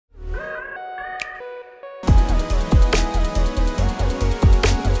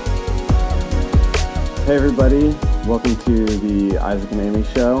Hey everybody, welcome to the Isaac and Amy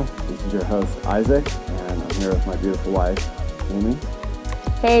show. This is your host Isaac, and I'm here with my beautiful wife, Amy.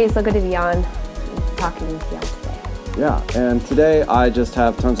 Hey, so good to be on and talking with y'all today. Yeah, and today I just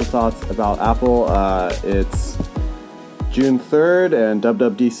have tons of thoughts about Apple. It's June 3rd, and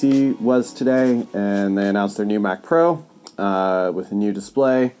WWDC was today, and they announced their new Mac Pro with a new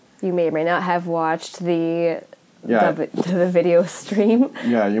display. You may or may not have watched the video stream.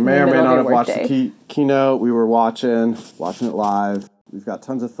 Yeah, you may or may not have watched the keynote. We were watching it live. We've got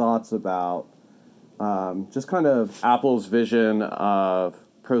tons of thoughts about just kind of Apple's vision of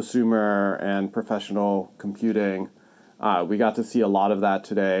prosumer and professional computing. We got to see a lot of that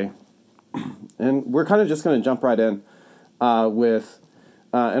today. And we're kind of just going to jump right in with,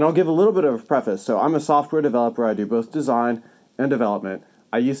 and I'll give a little bit of a preface. So I'm a software developer. I do both design and development.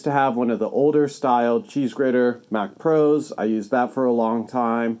 I used to have one of the older style cheese grater Mac Pros. I used that for a long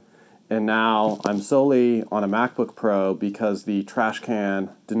time. And now I'm solely on a MacBook Pro because the trash can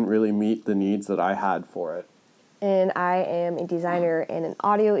didn't really meet the needs that I had for it. And I am a designer and an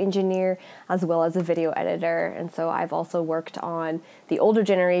audio engineer as well as a video editor. And so I've also worked on the older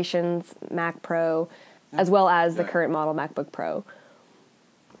generation's Mac Pro as well as the current model MacBook Pro.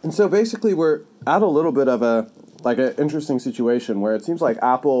 And so basically we're at a little bit of an interesting situation where it seems like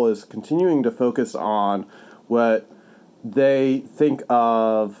Apple is continuing to focus on what they think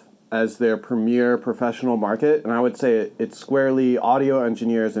of as their premier professional market. And I would say it's squarely audio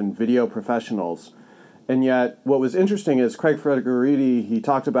engineers and video professionals. And yet what was interesting is Craig Federighi, he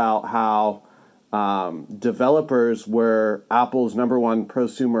talked about how developers were Apple's number one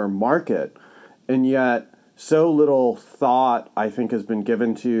prosumer market. And yet so little thought, I think, has been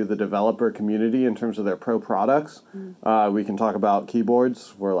given to the developer community in terms of their pro products. We can talk about keyboards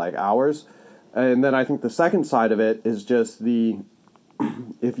for like hours. And then I think the second side of it is just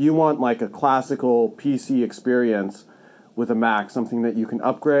if you want like a classical PC experience with a Mac, something that you can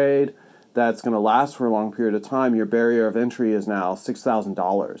upgrade, that's going to last for a long period of time, your barrier of entry is now $6,000.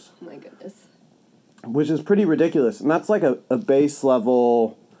 Oh my goodness. Which is pretty ridiculous. And that's like a base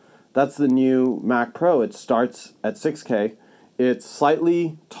level. That's the new Mac Pro. It starts at 6K. It's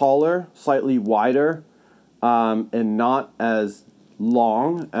slightly taller, slightly wider, and not as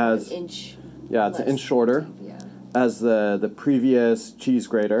long as... An inch. Yeah, it's an inch shorter as the previous cheese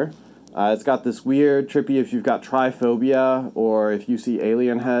grater. It's got this weird, trippy, if you've got triphobia or if you see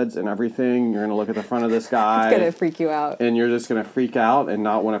alien heads and everything, you're going to look at the front of this guy. It's going to freak you out. And you're just going to freak out and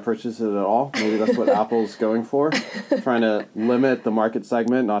not want to purchase it at all. Maybe that's what Apple's going for. Trying to limit the market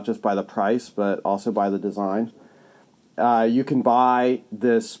segment, not just by the price, but also by the design. You can buy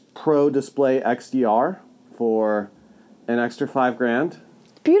this Pro Display XDR for an extra $5,000.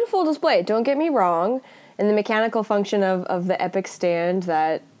 Beautiful display, don't get me wrong. And the mechanical function of the Epic stand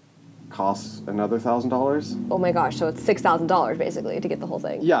that costs another $1,000. Oh my gosh, so it's $6,000 basically to get the whole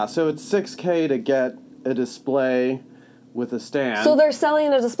thing. Yeah, so it's $6,000 to get a display with a stand. So they're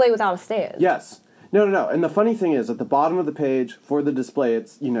selling a display without a stand? Yes. No. And the funny thing is, at the bottom of the page for the display,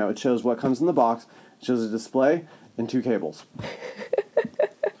 it shows what comes in the box. It shows a display and 2 cables.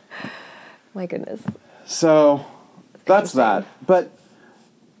 My goodness. So that's that. But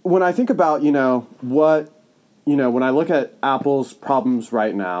when I think about, when I look at Apple's problems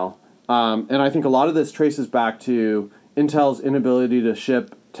right now, and I think a lot of this traces back to Intel's inability to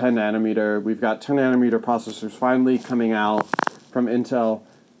ship 10 nanometer. We've got 10 nanometer processors finally coming out from Intel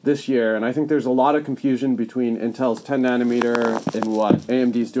this year, and I think there's a lot of confusion between Intel's 10 nanometer and what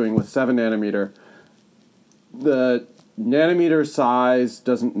AMD's doing with 7 nanometer. The nanometer size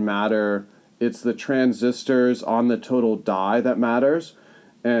doesn't matter. It's the transistors on the total die that matters.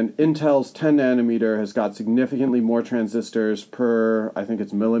 And Intel's 10 nanometer has got significantly more transistors per, I think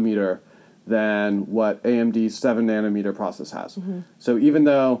it's millimeter, than what AMD's 7 nanometer process has. Mm-hmm. So even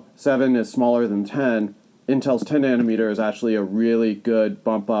though 7 is smaller than 10, Intel's 10 nanometer is actually a really good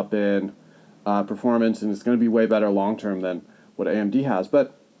bump up in performance, and it's going to be way better long term than what AMD has.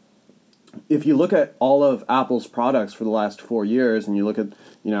 But if you look at all of Apple's products for the last 4 years, and you look at,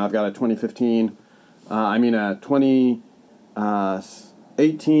 I've got a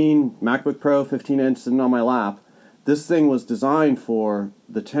 2018 MacBook Pro 15-inch sitting on my lap. This thing was designed for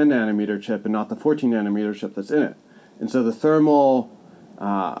the 10 nanometer chip and not the 14 nanometer chip that's in it. And so the thermal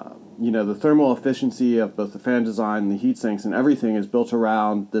efficiency of both the fan design and the heat sinks and everything is built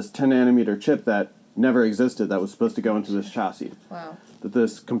around this 10 nanometer chip that never existed, that was supposed to go into this chassis. Wow. That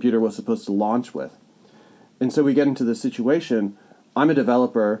this computer was supposed to launch with. And so we get into this situation. I'm a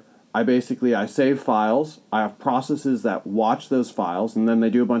developer. I save files, I have processes that watch those files, and then they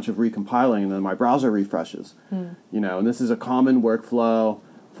do a bunch of recompiling, and then my browser refreshes. And this is a common workflow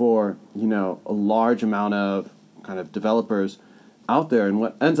for, a large amount of kind of developers out there. And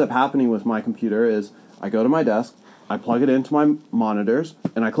what ends up happening with my computer is I go to my desk, I plug it into my monitors,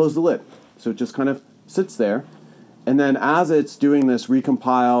 and I close the lid. So it just kind of sits there. And then as it's doing this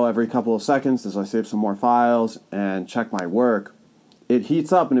recompile every couple of seconds, as I save some more files and check my work, it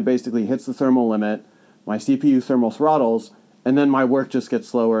heats up and it basically hits the thermal limit, my CPU thermal throttles, and then my work just gets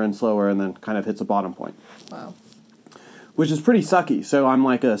slower and slower and then kind of hits a bottom point. Wow. Which is pretty sucky. So I'm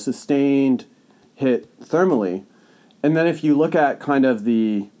like a sustained hit thermally. And then if you look at kind of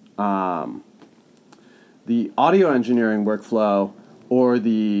the audio engineering workflow or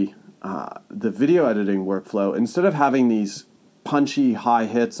the video editing workflow, instead of having these punchy high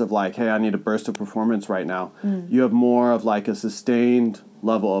hits of like, hey, I need a burst of performance right now, you have more of like a sustained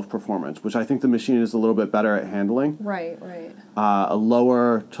level of performance, which I think the machine is a little bit better at handling. Right. A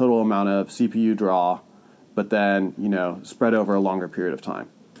lower total amount of CPU draw, but then, spread over a longer period of time.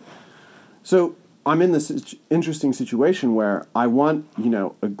 So I'm in this interesting situation where I want,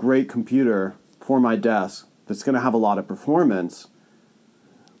 a great computer for my desk that's going to have a lot of performance,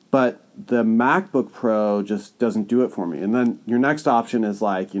 but the MacBook Pro just doesn't do it for me. And then your next option is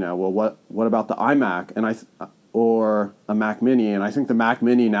like, what about the iMac or a Mac Mini? And I think the Mac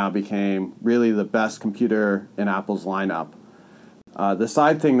Mini now became really the best computer in Apple's lineup. The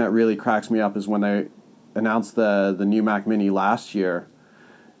side thing that really cracks me up is when they announced the new Mac Mini last year,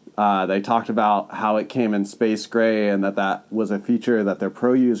 they talked about how it came in space gray and that was a feature that their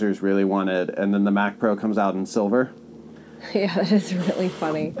Pro users really wanted, and then the Mac Pro comes out in silver. Yeah, that is really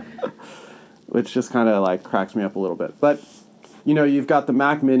funny. Which just kind of like cracks me up a little bit. But, you've got the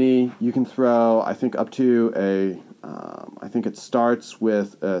Mac Mini. You can throw, I think, up to I think it starts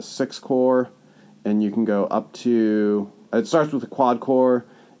with a 6-core, and you can go up to, it starts with a quad-core,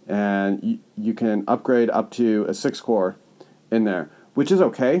 and you can upgrade up to a 6-core in there, which is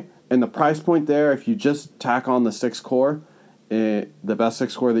okay. And the price point there, if you just tack on the 6-core, the best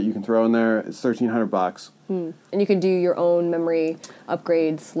 6-core that you can throw in there is $1,300. And you can do your own memory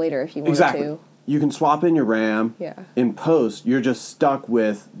upgrades later if you wanted to. You can swap in your RAM. Yeah. In post, you're just stuck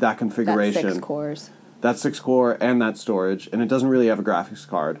with that configuration. That's 6 cores. That 6-core and that storage, and it doesn't really have a graphics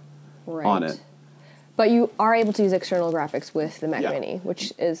card on it. But you are able to use external graphics with the Mac Mini,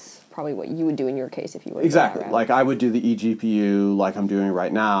 which is probably what you would do in your case if you were exactly. Like I would do the eGPU like I'm doing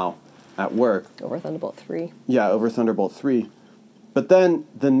right now at work. Over Thunderbolt 3. Yeah, over Thunderbolt 3. But then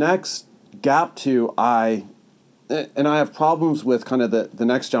the next gap to I have problems with kind of the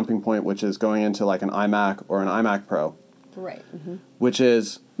next jumping point, which is going into like an iMac or an iMac Pro. Right. Mm-hmm. Which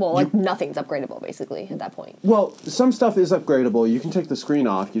is... Well, like nothing's upgradable, basically, at that point. Well, some stuff is upgradable. You can take the screen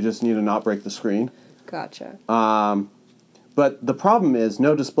off. You just need to not break the screen. Gotcha. But the problem is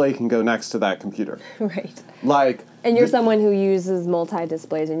no display can go next to that computer. Right. Like... And you're someone who uses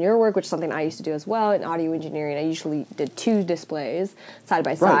multi-displays in your work, which is something I used to do as well. In audio engineering, I usually did 2 displays side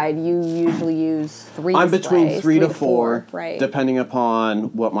by side. Right. You usually use 3 I'm displays. between 3 to 4, right. Depending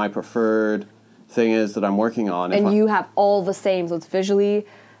upon what my preferred thing is that I'm working on. And you have all the same, so it's visually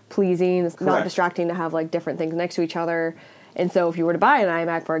pleasing. It's Correct. Not distracting to have like different things next to each other. And so if you were to buy an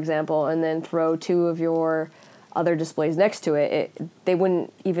iMac, for example, and then throw 2 of your other displays next to it, they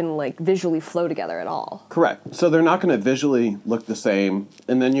wouldn't even like visually flow together at all. Correct. So they're not going to visually look the same.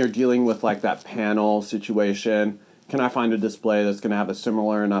 And then you're dealing with like that panel situation. Can I find a display that's going to have a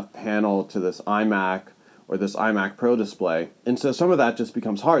similar enough panel to this iMac or this iMac Pro display? And so some of that just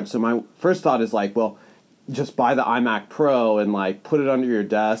becomes hard. So my first thought is like, well, just buy the iMac Pro and like put it under your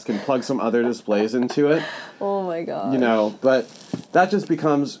desk and plug some other displays into it. Oh my god. But that just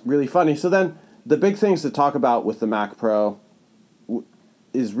becomes really funny. So then the big things to talk about with the Mac Pro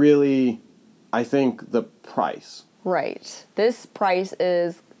is really, I think, the price. Right. This price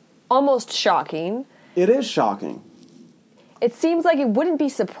is almost shocking. It is shocking. It seems like it wouldn't be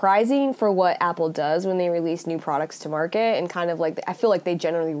surprising for what Apple does when they release new products to market, and kind of like, I feel like they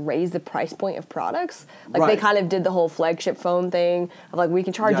generally raise the price point of products. Like They kind of did the whole flagship phone thing of like, we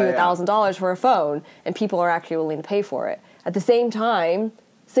can charge you $1,000 for a phone, and people are actually willing to pay for it. At the same time,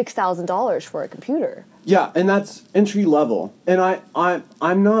 $6,000 for a computer. Yeah, and that's entry level. And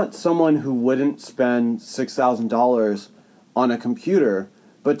I'm not someone who wouldn't spend $6,000 on a computer,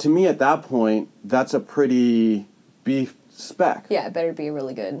 but to me at that point, that's a pretty beef spec. Yeah, it better be a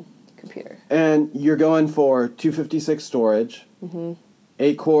really good computer. And you're going for 256 storage,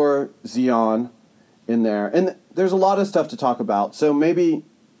 8-core Xeon in there. And there's a lot of stuff to talk about. So maybe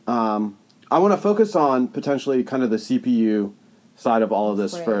I want to focus on potentially kind of the CPU side of all of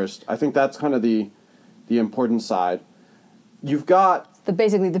this first. I think that's kind of the important side. You've got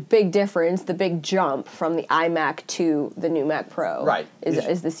basically the big difference, the big jump from the iMac to the new Mac Pro, right,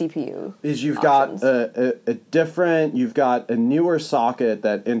 is the CPU. Is you've options. got you've got a newer socket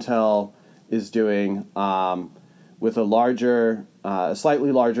that Intel is doing with a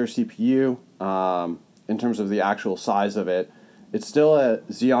slightly larger CPU in terms of the actual size of it. It's still a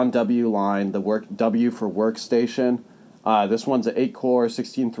Xeon W line, the W for workstation. This one's an 8-core,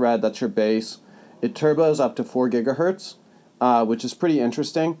 16-thread. That's your base. It turbos up to 4 gigahertz, which is pretty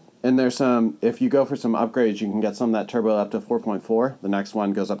interesting. And there's if you go for some upgrades, you can get some that turbo up to 4.4. The next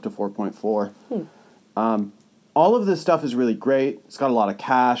one goes up to 4.4. All of this stuff is really great. It's got a lot of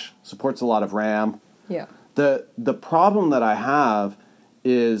cache, supports a lot of RAM. Yeah. The problem that I have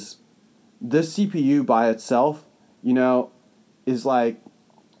is this CPU by itself, is like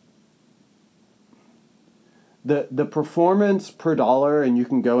the performance per dollar, and you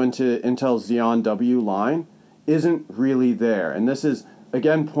can go into Intel's Xeon W line, isn't really there. And this is,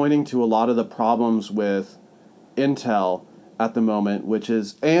 again, pointing to a lot of the problems with Intel at the moment, which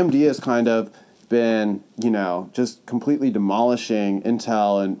is AMD has kind of been, just completely demolishing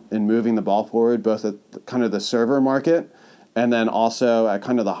Intel and moving the ball forward, both at kind of the server market and then also at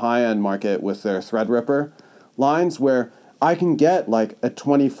kind of the high-end market with their Threadripper lines, where I can get like a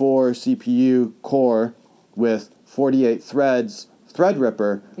 24 CPU core with 48 threads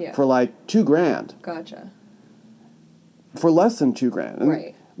Threadripper for like $2,000. Gotcha. For less than $2,000.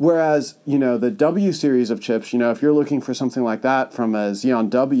 Right. Whereas, the W series of chips, if you're looking for something like that from a Xeon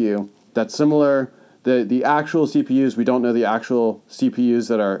W that's similar, the actual CPUs, we don't know the actual CPUs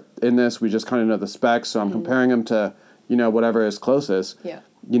that are in this, we just kind of know the specs, so I'm comparing them to, whatever is closest. Yeah.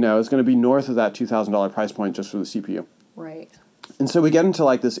 It's going to be north of that $2,000 price point just for the CPU. Right. And so we get into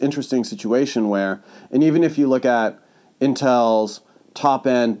like this interesting situation where, and even if you look at Intel's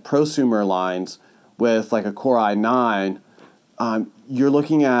top-end prosumer lines with like a Core i9, you're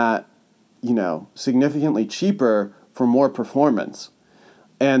looking at, significantly cheaper for more performance.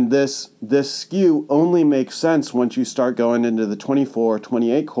 And this SKU only makes sense once you start going into the 24,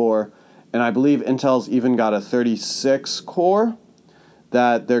 28 core, and I believe Intel's even got a 36 core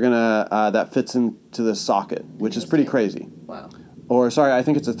that they're gonna that fits into the socket, which is pretty crazy. Wow. Or sorry, I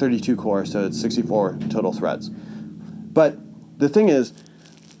think it's a 32 core, so it's 64 total threads. But the thing is,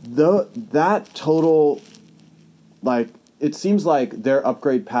 that total, like, it seems like their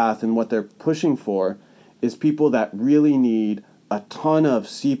upgrade path and what they're pushing for is people that really need a ton of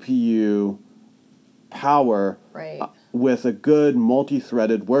CPU power with a good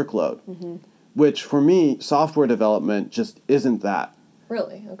multi-threaded workload, which for me, software development just isn't that.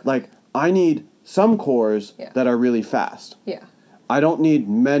 Really? Okay. Like, I need some cores that are really fast. Yeah. I don't need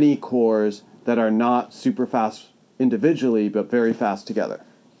many cores that are not super fast individually, but very fast together.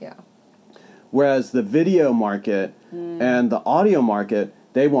 Yeah. Whereas the video market and the audio market,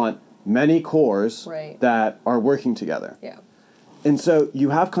 they want many cores that are working together. Yeah. And so you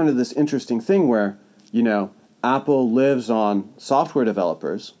have kind of this interesting thing where, Apple lives on software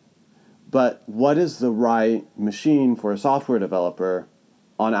developers, but what is the right machine for a software developer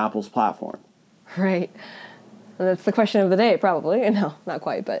on Apple's platform? Right. And that's the question of the day, probably. No, not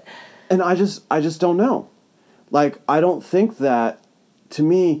quite, but... And I just don't know. Like, I don't think that, to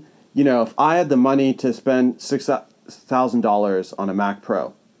me, if I had the money to spend $6,000 on a Mac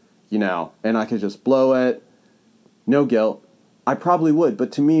Pro, and I could just blow it, no guilt, I probably would.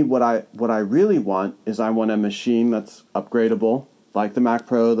 But to me, what I really want is I want a machine that's upgradable, like the Mac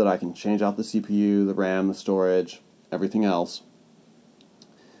Pro, that I can change out the CPU, the RAM, the storage, everything else.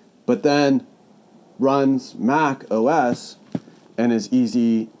 But then runs Mac OS and is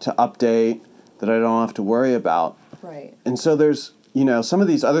easy to update, that I don't have to worry about. Right. And so there's, some of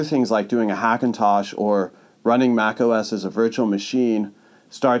these other things like doing a Hackintosh or running Mac OS as a virtual machine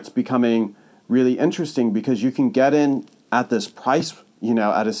starts becoming really interesting because you can get in at this price,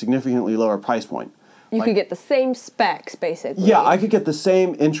 at a significantly lower price point. You could get the same specs, basically. Yeah, I could get the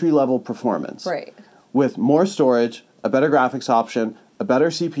same entry-level performance. Right. With more storage, a better graphics option, a better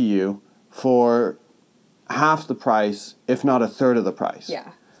CPU for half the price, if not a third of the price.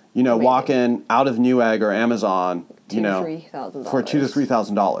 Yeah. Walk in out of Newegg or Amazon, $2,000 to $3,000. for $2,000 to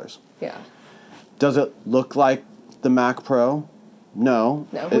 $3,000. Yeah. Does it look like the Mac Pro? No.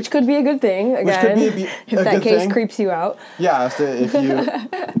 No, which could be a good thing. Again, which could be if that case creeps you out. Yeah, if you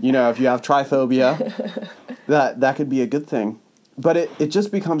if you have triphobia, that could be a good thing. But it just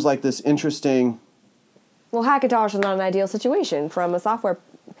becomes like this interesting. Well, Hackintosh is not an ideal situation from a software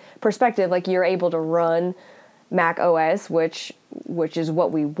perspective. Like, you're able to run Mac OS, which is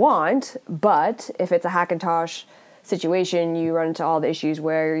what we want. But if it's a Hackintosh situation, you run into all the issues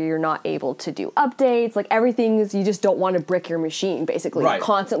where you're not able to do updates. Like everything is, you just don't want to brick your machine, basically. Right. You're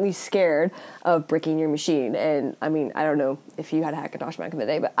constantly scared of bricking your machine. And I mean, I don't know if you had a Hackintosh back in the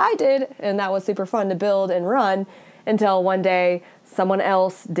day, but I did. And that was super fun to build and run until one day someone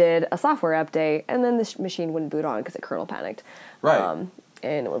else did a software update and then the machine wouldn't boot on because it kernel panicked. Right.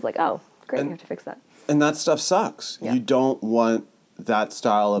 And it was like, oh, great, you have to fix that. And that stuff sucks. Yeah. You don't want that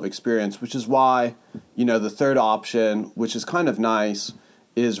style of experience, which is why, you know, the third option, which is kind of nice,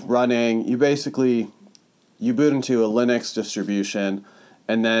 is running, you boot into a Linux distribution,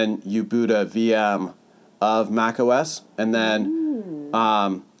 and then you boot a VM of macOS, and then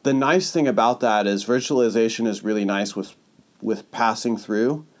the nice thing about that is virtualization is really nice with passing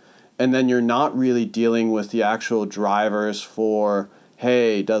through, and then you're not really dealing with the actual drivers for,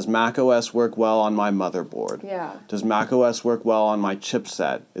 hey, does macOS work well on my motherboard? Yeah. Does macOS work well on my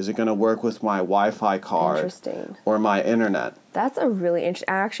chipset? Is it going to work with my Wi-Fi card? Interesting. Or my internet? That's a really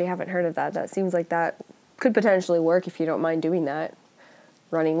interesting... I actually haven't heard of that. That seems like that could potentially work if you don't mind doing that.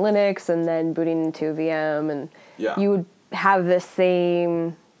 Running Linux and then booting into a VM, and you would have the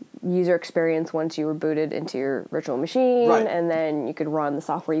same user experience once you were booted into your virtual machine, Right. and then you could run the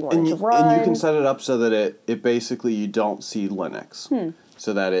software you wanted to run. And you can set it up so that it basically, you don't see Linux.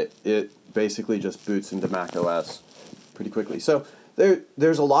 So that it basically just boots into macOS pretty quickly. So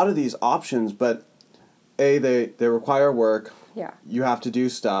there's a lot of these options, but they require work. Yeah. You have to do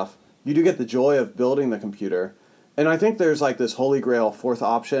stuff. You do get the joy of building the computer. And I think there's like this holy grail fourth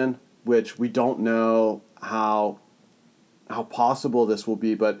option, which we don't know how possible this will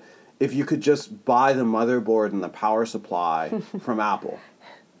be, but if you could just buy the motherboard and the power supply from Apple.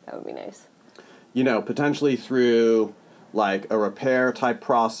 That would be nice. You know, potentially through like a repair type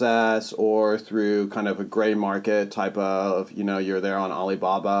process or through kind of a gray market type of, you know, you're there on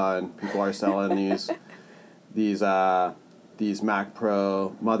Alibaba and people are selling these Mac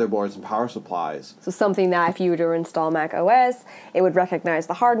Pro motherboards and power supplies. So something that if you were to install Mac OS, it would recognize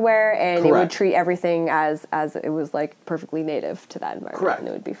the hardware and it would treat everything as it was like perfectly native to that environment. Correct. And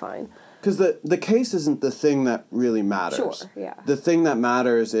it would be fine. Because the case isn't the thing that really matters. Sure, yeah. The thing that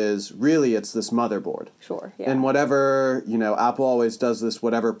matters is really it's this motherboard. Sure, yeah. And whatever, you know, Apple always does this,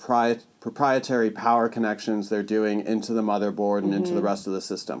 whatever proprietary power connections they're doing into the motherboard and into the rest of the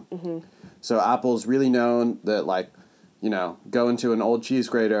system. So Apple's really known that, like, you know, go into an old cheese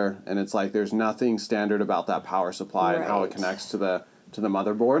grater and it's like there's nothing standard about that power supply and how it connects to the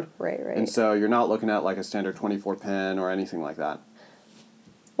motherboard. Right. And so you're not looking at like a standard 24 pin or anything like that.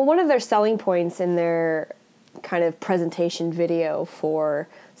 Well, one of their selling points in their kind of presentation video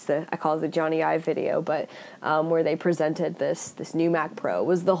I call it the Johnny Ive video, but where they presented this new Mac Pro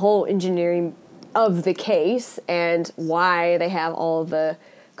was the whole engineering of the case and why they have all the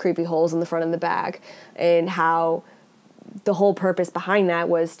creepy holes in the front and the back, and how the whole purpose behind that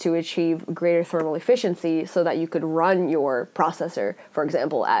was to achieve greater thermal efficiency so that you could run your processor, for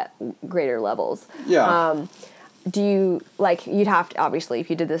example, at greater levels. Yeah. Do you, like, you'd have to, obviously, if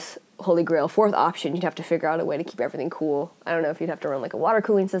you did this holy grail fourth option, you'd have to figure out a way to keep everything cool. I don't know if you'd have to run, like, a water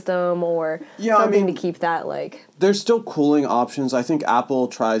cooling system or something to keep that, like... There's still cooling options. I think Apple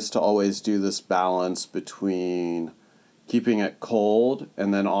tries to always do this balance between keeping it cold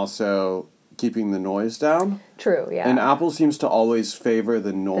and then also keeping the noise down. True, yeah. And Apple seems to always favor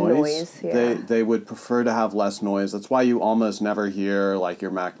the noise. They would prefer to have less noise. That's why you almost never hear, like,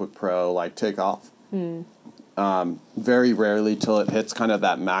 your MacBook Pro, like, take off. Very rarely till it hits kind of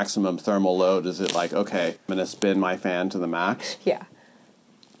that maximum thermal load is it like, okay, I'm going to spin my fan to the max. Yeah.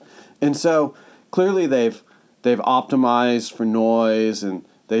 And so clearly they've optimized for noise, and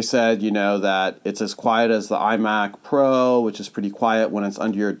they said, you know, that it's as quiet as the iMac Pro, which is pretty quiet when it's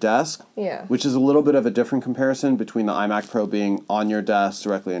under your desk. Yeah. Which is a little bit of a different comparison between the iMac Pro being on your desk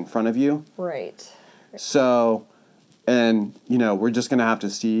directly in front of you. Right. So, and, you know, we're just going to have to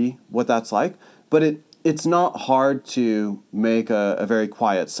see what that's like. But it's not hard to make a very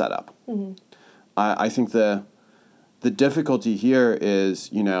quiet setup. I think the difficulty here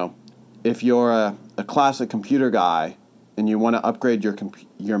is, you know, if you're a classic computer guy and you want to upgrade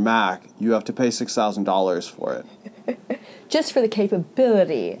your Mac, you have to pay $6,000 for it. Just for the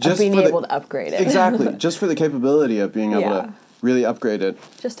capability of being able to upgrade it. Exactly. Just for the capability of being able to really upgrade it.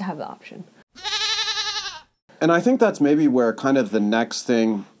 Just to have the option. And I think that's maybe where kind of the next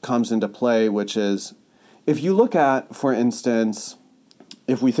thing comes into play, which is if you look at, for instance,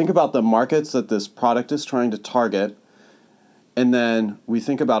 if we think about the markets that this product is trying to target, and then we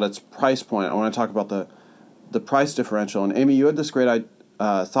think about its price point, I want to talk about the price differential. And Amy, you had this great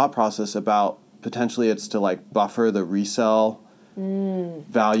thought process about potentially it's to like buffer the resale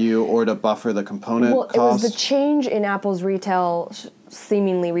value or to buffer the component Well, costs. it was the change in Apple's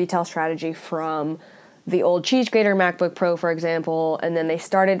seemingly retail strategy from the old cheese grater MacBook Pro, for example, and then they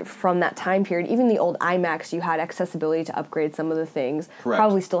started from that time period. Even the old iMacs, you had accessibility to upgrade some of the things. Correct.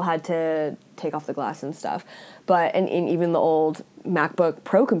 Probably still had to take off the glass and stuff. But and in even the old MacBook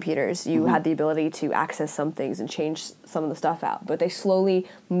Pro computers, you had the ability to access some things and change some of the stuff out. But they slowly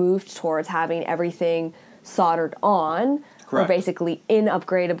moved towards having everything soldered on, Correct. or basically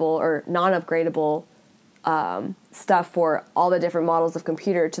in-upgradable or non-upgradable stuff for all the different models of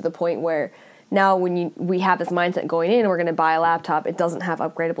computer, to the point where now when we have this mindset going in, we're going to buy a laptop, it doesn't have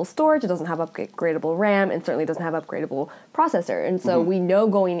upgradable storage, it doesn't have upgradable RAM, and certainly doesn't have upgradable processor. And so we know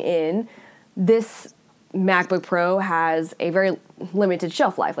going in, this MacBook Pro has a very limited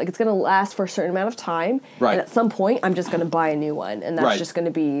shelf life. Like, it's going to last for a certain amount of time, Right. and at some point, I'm just going to buy a new one, and that's Right. just going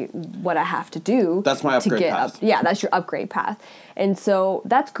to be what I have to do. That's my upgrade path. Yeah, that's your upgrade path. And so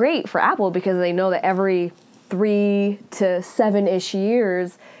that's great for Apple, because they know that every 3 to 7-ish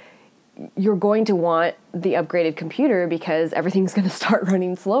years, you're going to want the upgraded computer because everything's going to start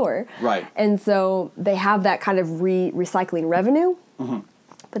running slower. Right. And so they have that kind of recycling revenue.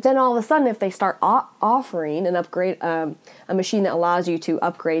 But then all of a sudden, if they start offering an upgrade, a machine that allows you to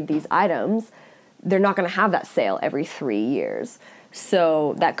upgrade these items, they're not going to have that sale every 3 years.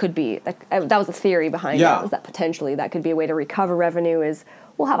 So that could be, that was the theory behind it, was that potentially that could be a way to recover revenue. Is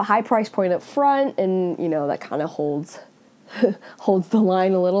we'll have a high price point up front, and that kind of holds the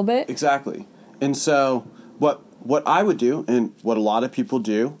line a little bit. Exactly. And so what I would do, and what a lot of people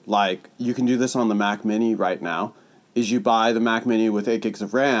do, like you can do this on the Mac Mini right now, is you buy the Mac Mini with 8 gigs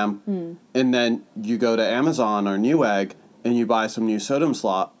of RAM, and then you go to Amazon or Newegg and you buy some new SODIMM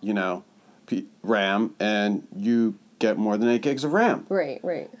slot, RAM, and you get more than 8 gigs of RAM. Right.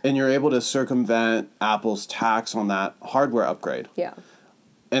 And you're able to circumvent Apple's tax on that hardware upgrade. Yeah.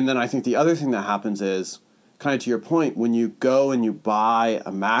 And then I think the other thing that happens is, kind of to your point, when you go and you buy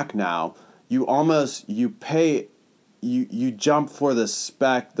a Mac now, you jump for the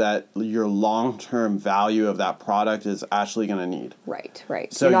spec that your long-term value of that product is actually going to need. Right.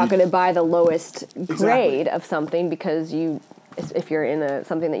 So you're not going to buy the lowest Exactly. grade of something, because if you're in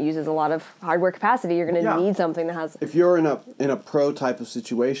something that uses a lot of hardware capacity, you're going to need something that has. If you're in a pro type of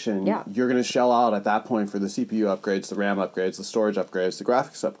situation, you're going to shell out at that point for the CPU upgrades, the RAM upgrades, the storage upgrades, the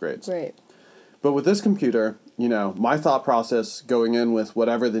graphics upgrades. Right. But with this computer, my thought process going in with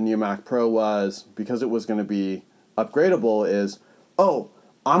whatever the new Mac Pro was, because it was going to be upgradable, is,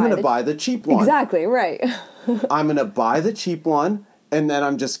 I'm going to buy the cheap one. Exactly, right. I'm going to buy the cheap one, and then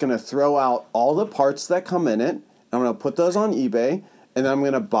I'm just going to throw out all the parts that come in it. I'm going to put those on eBay, and then I'm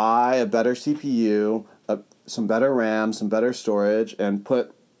going to buy a better CPU, some better RAM, some better storage, and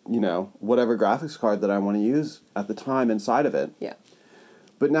put, whatever graphics card that I want to use at the time inside of it. Yeah.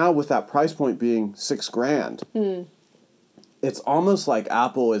 But now with that price point being $6,000, it's almost like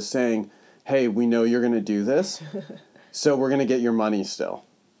Apple is saying, hey, we know you're going to do this, so we're going to get your money still.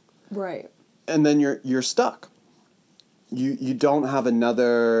 Right. And then you're stuck. You don't have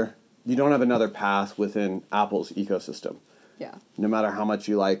another path within Apple's ecosystem. Yeah. No matter how much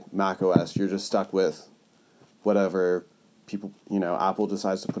you like Mac OS, you're just stuck with whatever people, Apple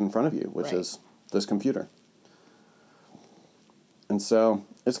decides to put in front of you, which is this computer. And so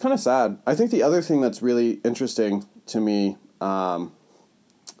it's kind of sad. I think the other thing that's really interesting to me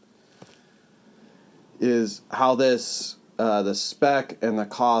is how this the spec and the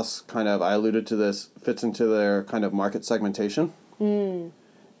cost kind of, I alluded to this, fits into their kind of market segmentation. And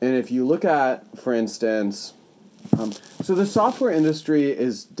if you look at, for instance, so the software industry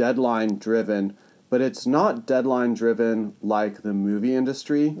is deadline driven, but it's not deadline driven like the movie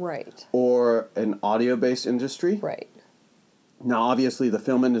industry, Right. or an audio based industry. Right. Now, obviously, the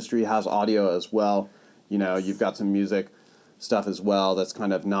film industry has audio as well. You've got some music stuff as well that's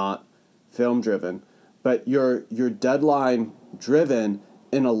kind of not film driven. But you're deadline driven,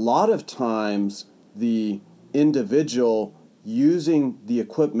 and a lot of times the individual using the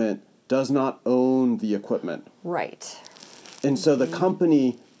equipment does not own the equipment. Right. And so the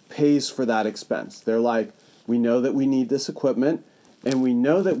company pays for that expense. They're like, we know that we need this equipment, and we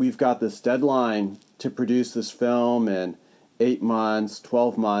know that we've got this deadline to produce this film in 8 months,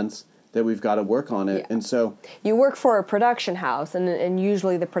 12 months, that we've got to work on it. Yeah. And so You work for a production house, and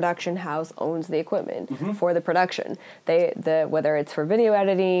usually the production house owns the equipment for the production. Whether it's for video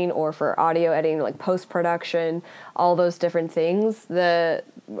editing or for audio editing, like post-production, all those different things,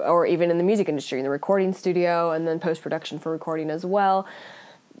 or even in the music industry, in the recording studio, and then post-production for recording as well,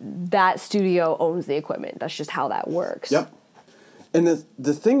 that studio owns the equipment. That's just how that works. Yep. And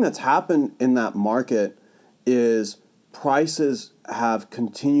the thing that's happened in that market is prices have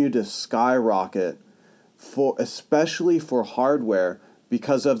continued to skyrocket especially for hardware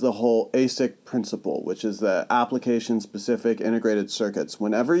because of the whole ASIC principle, which is the application-specific integrated circuits.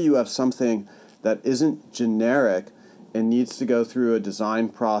 Whenever you have something that isn't generic and needs to go through a design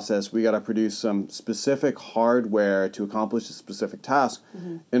process, we got to produce some specific hardware to accomplish a specific task.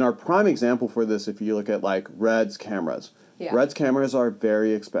 Mm-hmm. And our prime example for this, if you look at like Red's cameras, Red's cameras are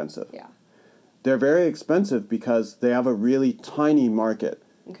very expensive. Yeah. They're very expensive because they have a really tiny market.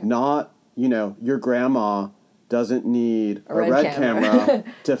 Okay. Not, your grandma doesn't need a red camera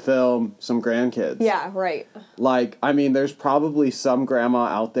to film some grandkids. Yeah, right. Like, I mean, there's probably some grandma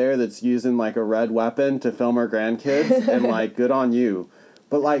out there that's using, like, a red weapon to film her grandkids, and, like, good on you.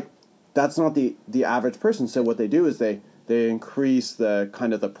 But, like, that's not the average person. So what they do is they increase the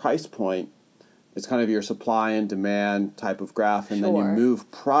kind of the price point. It's kind of your supply and demand type of graph, and then you move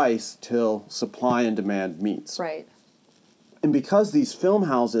price till supply and demand meets. Right. And because these film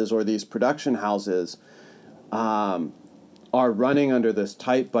houses or these production houses are running under this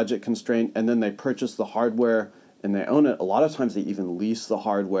tight budget constraint, and then they purchase the hardware and they own it. A lot of times they even lease the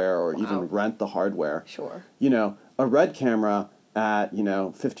hardware or even rent the hardware. Sure. A Red camera at,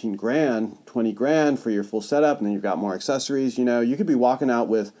 15 grand, 20 grand for your full setup, and then you've got more accessories, you could be walking out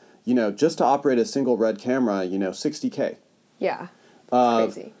with, just to operate a single Red camera, $60K. Yeah.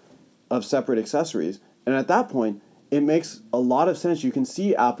 That's crazy. Of separate accessories. And at that point, it makes a lot of sense. You can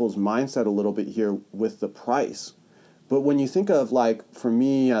see Apple's mindset a little bit here with the price. But when you think of, like, for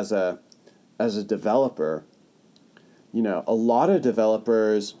me as a developer, a lot of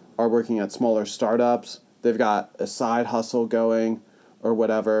developers are working at smaller startups. They've got a side hustle going or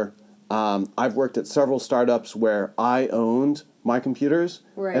whatever. I've worked at several startups where I owned my computers.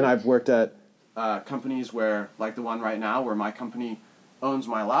 Right. And I've worked at companies where, like the one right now, where my company owns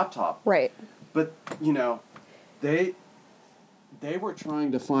my laptop. Right. But, they were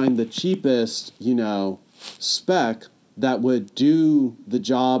trying to find the cheapest, spec that would do the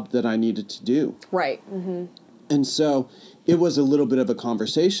job that I needed to do. Right. Mm-hmm. And so it was a little bit of a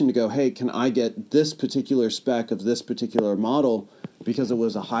conversation to go, hey, can I get this particular spec of this particular model because it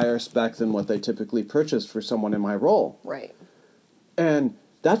was a higher spec than what they typically purchased for someone in my role. Right. And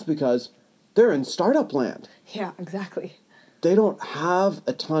that's because they're in startup land. Yeah, exactly. They don't have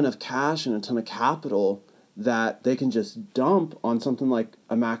a ton of cash and a ton of capital that they can just dump on something like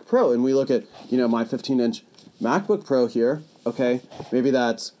a Mac Pro. And we look at, my 15-inch MacBook Pro here. Okay, maybe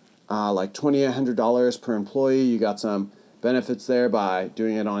that's like $2,800 per employee. You got some benefits there by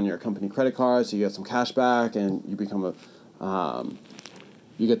doing it on your company credit card, so you get some cash back, and you become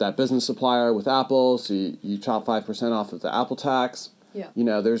you get that business supplier with Apple, so you chop 5% off of the Apple tax. Yeah.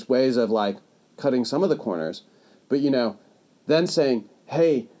 There's ways of, like, cutting some of the corners. But, then saying,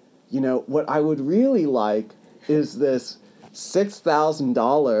 hey, what I would really like is this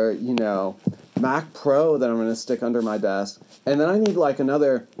 $6,000, Mac Pro that I'm going to stick under my desk. And then I need, like,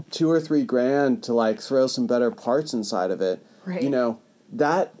 another $2 or $3 grand to, like, throw some better parts inside of it. Right.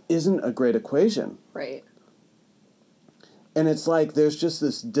 That isn't a great equation. Right. And it's like there's just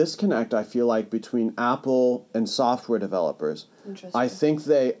this disconnect, I feel like, between Apple and software developers. Interesting. I think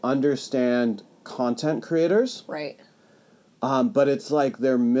they understand content creators. Right. But it's like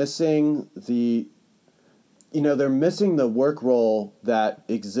they're missing the work role that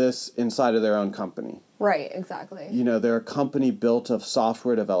exists inside of their own company. Right, exactly. They're a company built of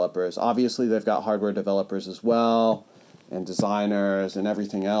software developers. Obviously, they've got hardware developers as well, and designers and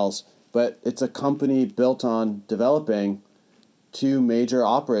everything else. But it's a company built on developing 2 major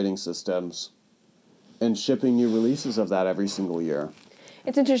operating systems and shipping new releases of that every single year.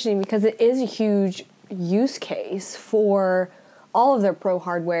 It's interesting because it is a huge use case for all of their pro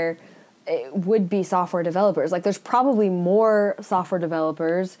hardware. It would be software developers. Like, there's probably more software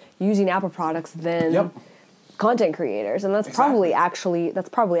developers using Apple products than content creators, and that's probably actually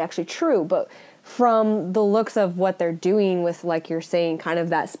true. But from the looks of what they're doing with, like you're saying, kind of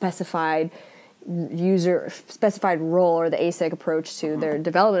that specified role or the ASIC approach to their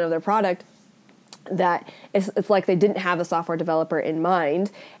development of their product, that it's like they didn't have a software developer in mind,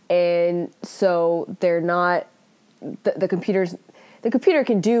 and so they're not the computer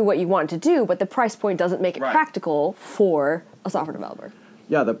can do what you want it to do, but the price point doesn't make it practical for a software developer.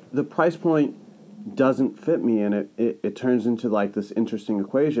 Yeah, the price point doesn't fit me, and it turns into, like, this interesting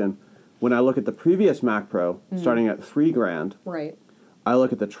equation. When I look at the previous Mac Pro, starting at $3 grand, right, I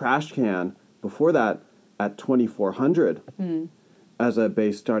look at the trash can before that at $2,400 as a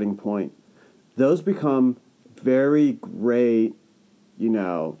base starting point. Those become very great,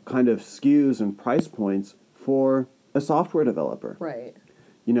 kind of SKUs and price points for a software developer. Right.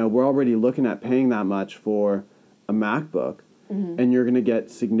 We're already looking at paying that much for a MacBook, and you're going to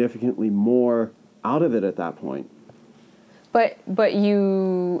get significantly more out of it at that point. But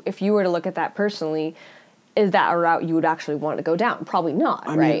if you were to look at that personally, is that a route you would actually want to go down? Probably not,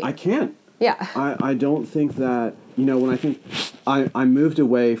 right? I mean, I can't. Yeah. I don't think that, when I think, I moved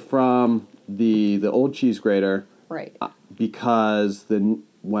away from the old cheese grater. Right. Because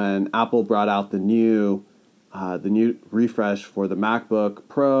when Apple brought out the new refresh for the MacBook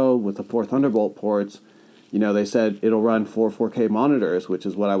Pro with the 4 Thunderbolt ports, they said it'll run 4K monitors, which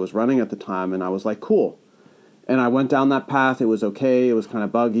is what I was running at the time, and I was like, cool. And I went down that path. It was okay. It was kind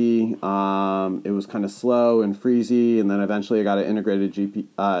of buggy. It was kind of slow and freezy, and then eventually I got an integrated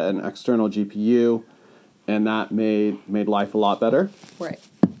an external GPU, and that made life a lot better. Right.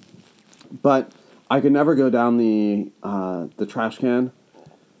 But I could never go down the trash can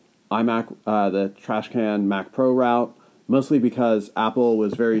the trash can Mac Pro route, mostly because Apple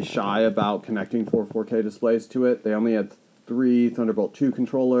was very shy about connecting 4K displays to it. They only had 3 Thunderbolt 2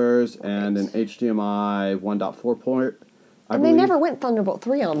 controllers and an HDMI 1.4 port. And they never went Thunderbolt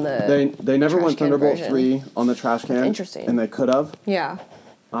 3 on the They never went Thunderbolt version. 3 on the trash can. That's interesting. And they could have. Yeah.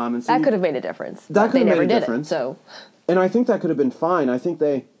 And so that could have made a difference. That could have made a difference. So. And I think that could have been fine. I think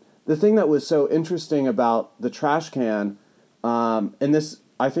the thing that was so interesting about the trash can, and this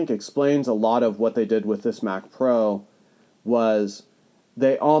I think explains a lot of what they did with this Mac Pro, was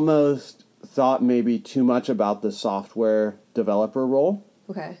they almost thought maybe too much about the software developer role.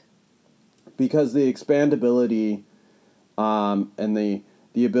 Okay. Because the expandability and the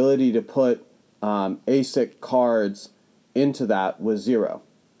ability to put ASIC cards into that was zero.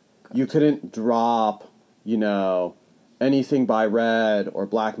 Gotcha. You couldn't drop, anything by Red or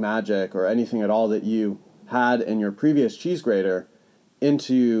Blackmagic or anything at all that you had in your previous cheese grater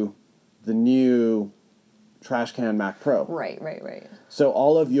into the new trash can Mac Pro. Right. So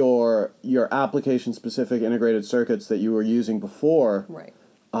all of your application-specific integrated circuits that you were using before, right,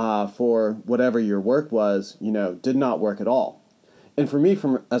 for whatever your work was, did not work at all. And for me,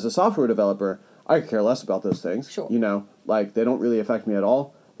 as a software developer, I could care less about those things. Sure. They don't really affect me at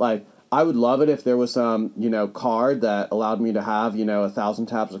all. I would love it if there was some, card that allowed me to have, 1,000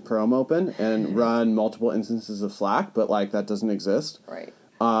 tabs of Chrome open and run multiple instances of Slack, but that doesn't exist. Right.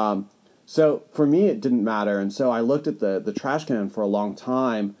 So for me, it didn't matter. And so I looked at the trash can for a long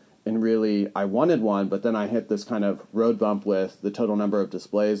time and really I wanted one, but then I hit this kind of road bump with the total number of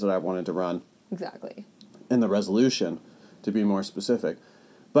displays that I wanted to run. Exactly. And the resolution, to be more specific.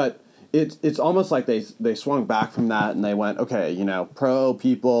 But it's almost like they swung back from that and they went, okay, pro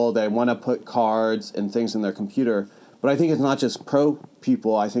people, they want to put cards and things in their computer. But I think it's not just pro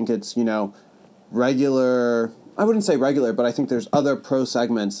people. I think it's, regular, I wouldn't say regular, but I think there's other pro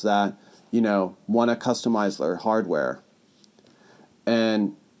segments that, want to customize their hardware.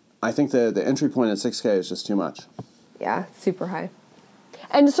 And I think the entry point at 6K is just too much. Yeah, super high.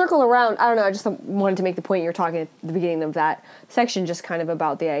 And to circle around, I don't know, I just wanted to make the point you were talking at the beginning of that section, just kind of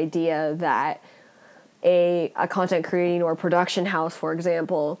about the idea that a content creating or production house, for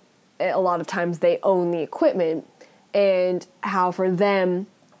example, a lot of times they own the equipment, and how for them,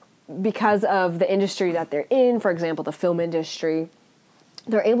 because of the industry that they're in, for example, the film industry,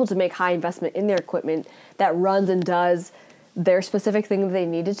 they're able to make high investment in their equipment that runs and does their specific thing that they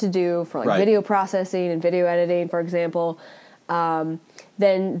needed to do for right. video processing and video editing, for example.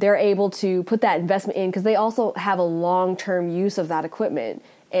 Then they're able to put that investment in because they also have a long-term use of that equipment,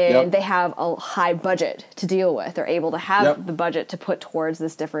 and they have a high budget to deal with. They're able to have the budget to put towards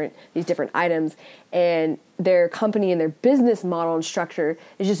these different items, and their company and their business model and structure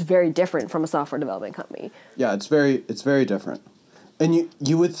is just very different from a software development company. Yeah, it's very different. And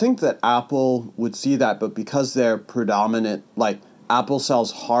you would think that Apple would see that, but because they're predominant, Apple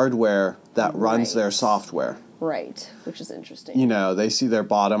sells hardware that runs their software. Right, which is interesting. They see their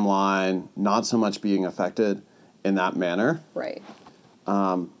bottom line not so much being affected in that manner. Right.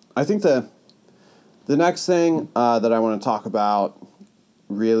 I think the next thing that I want to talk about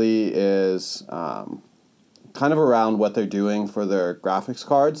really is kind of around what they're doing for their graphics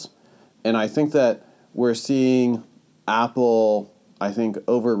cards. And I think that we're seeing Apple,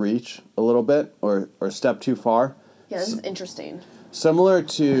 overreach a little bit or step too far. Yeah, this is interesting. Similar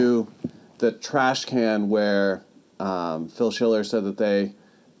to the trash can where Phil Schiller said that they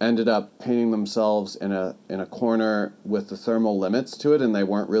ended up painting themselves in a corner with the thermal limits to it, and they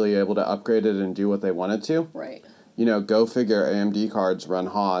weren't really able to upgrade it and do what they wanted to. Right. Go figure, AMD cards run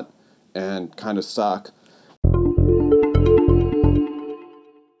hot and kind of suck.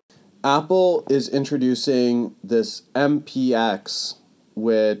 Apple is introducing this MPX,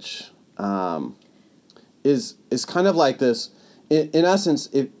 which is kind of like this. in essence,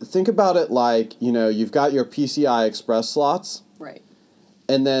 think about it like, you've got your PCI Express slots. Right.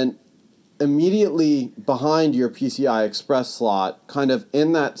 And then immediately behind your PCI Express slot, kind of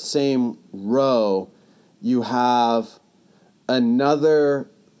in that same row, you have another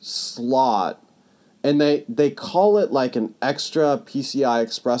slot. And they call it like an extra PCI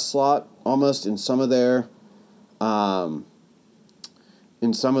Express slot, almost in some of their kind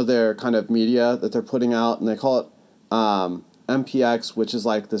of media that they're putting out, and they call it MPX, which is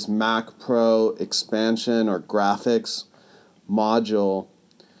like this Mac Pro expansion or graphics module.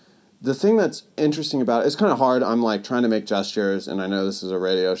 The thing that's interesting about it, it's kind of hard. I'm like trying to make gestures, and I know this is a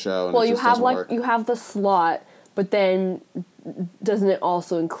radio show, and you have you have the slot, but then doesn't it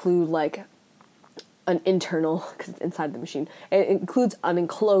also include like an internal, because it's inside the machine, it includes an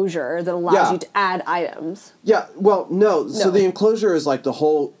enclosure that allows you to add items? Yeah, well, no. So the enclosure is like the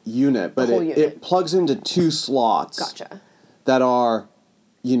whole unit, but it plugs into 2 slots. Gotcha. That are,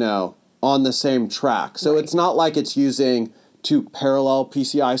 on the same track. So it's not like it's using 2 parallel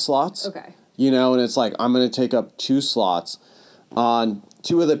PCI slots. Okay. And it's like, I'm going to take up 2 slots. On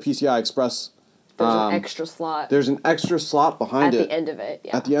 2 of the PCI Express... There's an extra slot. There's an extra slot behind it. At the end of it,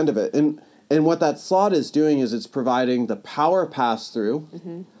 yeah. At the end of it. And what that slot is doing is it's providing the power pass-through.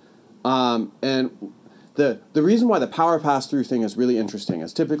 Mm-hmm. And the reason why the power pass-through thing is really interesting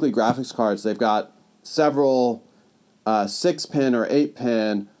is typically graphics cards, they've got several 6-pin or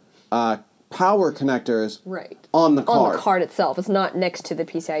 8-pin power connectors on the card. On the card itself. It's not next to the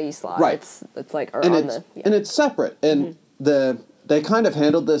PCIe slot. Right. It's like, and it's separate. And they kind of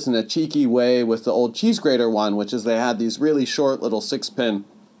handled this in a cheeky way with the old cheese grater one, which is they had these really short little 6-pin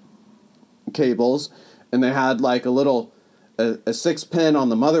cables, and they had like a 6-pin on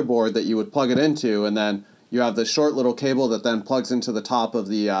the motherboard that you would plug it into, and then you have the short little cable that then plugs into the top of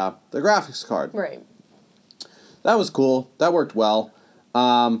the graphics card. Right. That was cool. That worked well.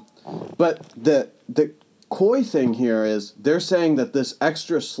 But the coy thing here is they're saying that this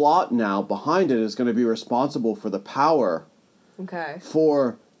extra slot now behind it is going to be responsible for the power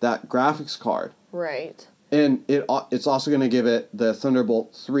for that graphics card. Right. And it's also going to give it the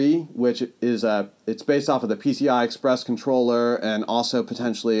Thunderbolt 3, which is it's based off of the PCI Express controller and also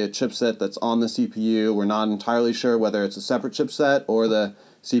potentially a chipset that's on the CPU. We're not entirely sure whether it's a separate chipset or the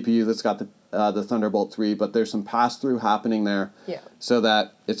CPU that's got the Thunderbolt 3, but there's some pass-through happening there. Yeah. So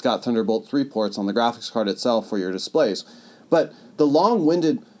that it's got Thunderbolt 3 ports on the graphics card itself for your displays. But the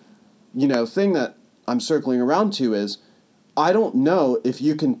long-winded, thing that I'm circling around to is I don't know if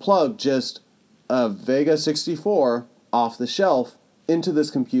you can plug just a Vega 64 off the shelf into this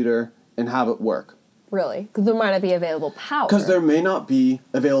computer and have it work. Really? Because there might not be available power. Because there may not be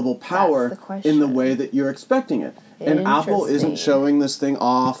available power in the way that you're expecting it. And Apple isn't showing this thing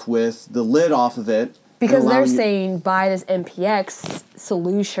off with the lid off of it. Because they're saying buy this MPX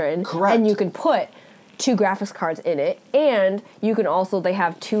solution. Correct. And you can put 2 graphics cards in it. And you can also, they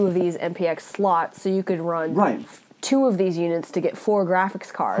have 2 of these MPX slots, so you could run 2 of these units to get 4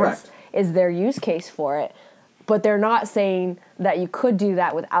 graphics cards. Correct. Is their use case for it. But they're not saying that you could do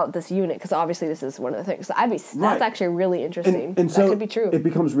that without this unit, because obviously this is one of the things. So that's actually really interesting. And that so could be true. It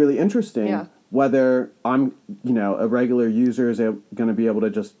becomes really interesting whether I'm, a regular user is going to be able to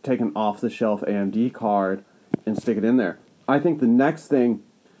just take an off-the-shelf AMD card and stick it in there. I think the next thing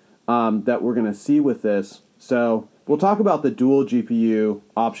that we're going to see with this, so we'll talk about the dual GPU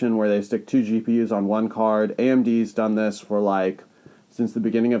option where they stick 2 GPUs on one card. AMD's done this for since the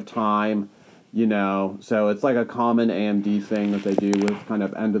beginning of time, so it's like a common AMD thing that they do with kind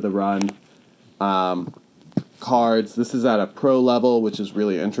of end-of-the-run cards. This is at a pro level, which is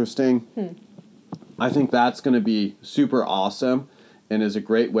really interesting. I think that's going to be super awesome and is a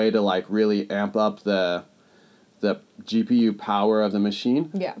great way to really amp up the GPU power of the machine.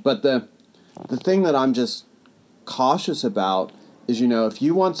 Yeah. But the thing that I'm just cautious about is, if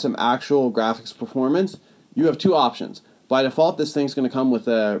you want some actual graphics performance, you have 2 options. By default, this thing's going to come with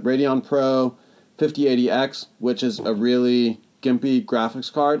a Radeon Pro 5080X, which is a really gimpy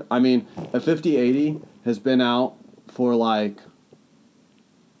graphics card. I mean, a 5080 has been out for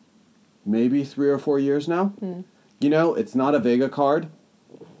maybe 3 or 4 years now. It's not a Vega card.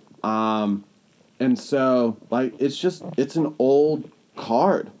 And so, it's an old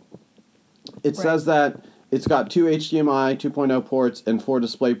card. It says that it's got 2 HDMI 2.0 ports and 4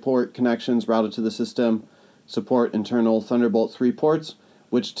 DisplayPort connections routed to the system. Support internal Thunderbolt 3 ports,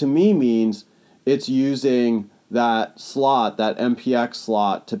 which to me means it's using that slot, that MPX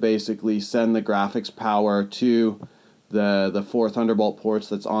slot, to basically send the graphics power to the 4 Thunderbolt ports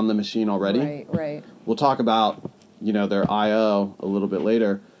that's on the machine already. Right. We'll talk about, their I/O a little bit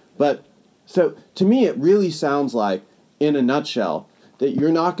later. But, so, to me it really sounds like in a nutshell, that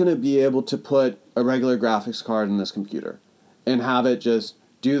you're not going to be able to put a regular graphics card in this computer and have it just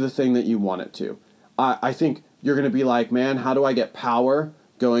do the thing that you want it to. I think you're going to be like, man, how do I get power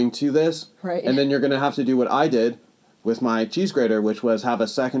going to this? Right. And then you're going to have to do what I did with my cheese grater, which was have a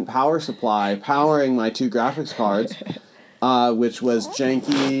second power supply powering my 2 graphics cards, which was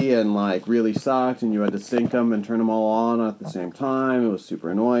janky and like really sucked, and you had to sync them and turn them all on at the same time. It was super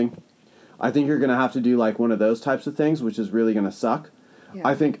annoying. I think you're going to have to do like one of those types of things, which is really going to suck. Yeah.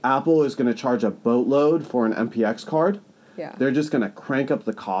 I think Apple is going to charge a boatload for an MPX card. Yeah. They're just going to crank up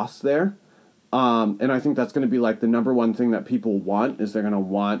the cost there. And I think that's going to be like the number one thing that people want is they're going to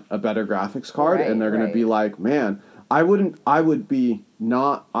want a better graphics card, right, and they're going to be like, man, I wouldn't be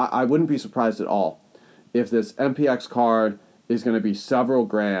surprised at all if this MPX card is going to be several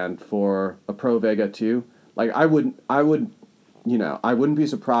grand for a Pro Vega 2. Like I wouldn't be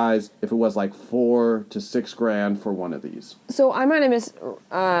surprised if it was like $4 to $6 grand for one of these. So I might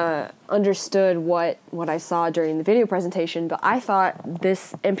have understood what I saw during the video presentation, but I thought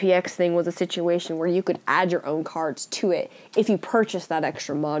this MPX thing was a situation where you could add your own cards to it if you purchased that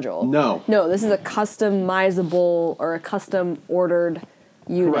extra module. No, this is a customizable or a custom ordered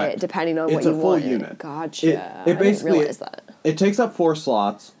unit. Correct. Depending on what you want. It's a full unit. Gotcha. It basically, I didn't realize that. It takes up 4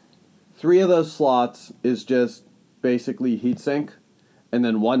 slots. 3 of those slots is just basically heatsink, and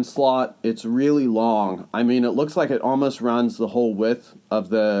then 1 slot, it's really long. I mean, it looks like it almost runs the whole width of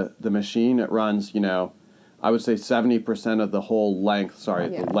the machine. It runs, I would say 70% of the whole length,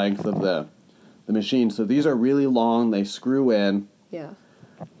 the length of the machine. So these are really long. They screw in. Yeah.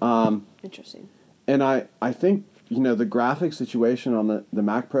 Interesting. And I think, the graphics situation on the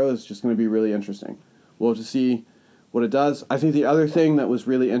Mac Pro is just going to be really interesting. We'll have to see what it does. I think the other thing that was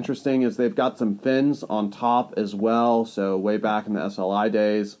really interesting is they've got some fins on top as well. So way back in the SLI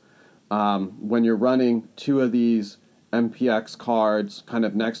days, when you're running 2 of these MPX cards kind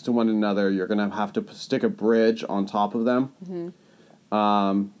of next to one another, you're going to have to stick a bridge on top of them,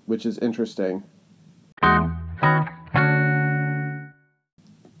 which is interesting.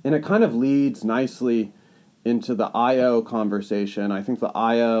 And it kind of leads nicely into the I/O conversation. I think the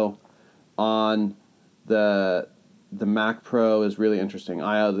I/O on the Mac Pro is really interesting.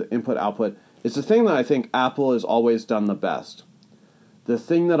 I/O, the input-output, it's the thing that I think Apple has always done the best. The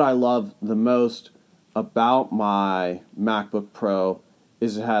thing that I love the most about my MacBook Pro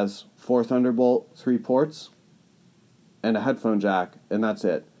is it has 4 Thunderbolt 3 ports and a headphone jack, and that's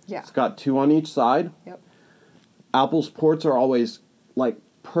it. Yeah. It's got 2 on each side. Yep. Apple's ports are always like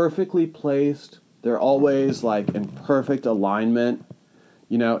perfectly placed. They're always like in perfect alignment.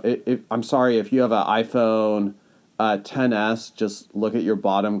 I'm sorry if you have an iPhone 10s, just look at your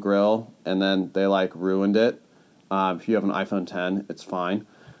bottom grill, and then they like ruined it. If you have an iPhone 10, it's fine.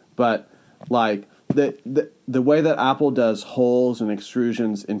 But like the way that Apple does holes and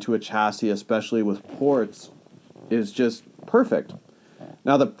extrusions into a chassis, especially with ports, is just perfect.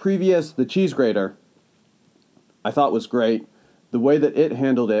 Now the cheese grater, I thought was great. The way that it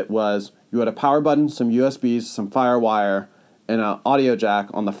handled it was you had a power button, some USBs, some FireWire, and an audio jack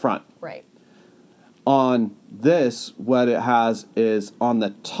on the front. Right. On this, what it has is on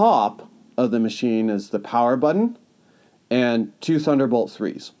the top of the machine is the power button and 2 Thunderbolt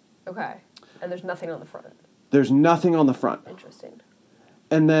 3s. Okay. And there's nothing on the front. There's nothing on the front. Interesting.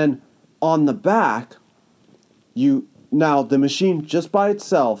 And then on the back, now the machine just by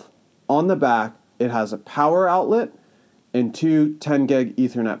itself, on the back, it has a power outlet and 2 10 gig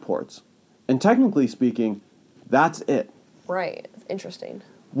Ethernet ports. And technically speaking, that's it. Right. It's interesting.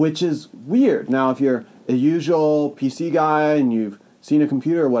 Which is weird. Now, if you're a usual PC guy and you've seen a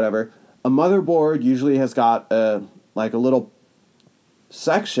computer or whatever, a motherboard usually has got a little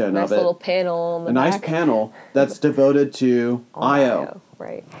section of it. Nice little panel on the back. Nice panel that's devoted to I/O.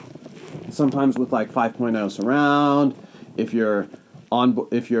 Right. Sometimes with like 5.0 surround. If your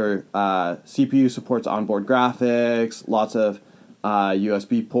CPU supports onboard graphics, lots of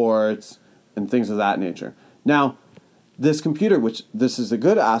USB ports and things of that nature. Now, this computer, which this is a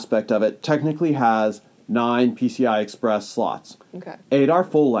good aspect of it, technically has 9 PCI Express slots. Okay. 8 are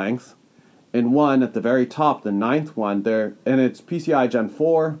full length, and 1 at the very top, the 9th one, and it's PCI Gen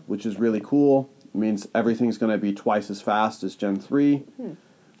 4, which is really cool. It means everything's going to be twice as fast as Gen 3,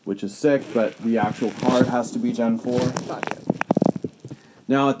 which is sick, but the actual card has to be Gen 4. Gotcha.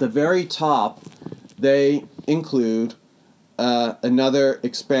 Now, at the very top, they include another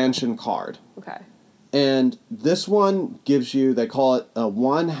expansion card. Okay. And this one gives you, they call it a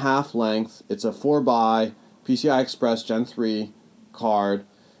 1/2 length. It's a 4x PCI Express Gen 3 card,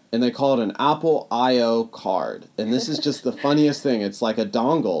 and they call it an Apple I/O card. And this is just the funniest thing. It's like a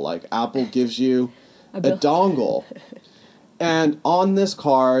dongle. Like Apple gives you a dongle. And on this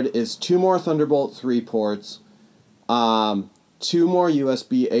card is 2 more Thunderbolt 3 ports, 2 more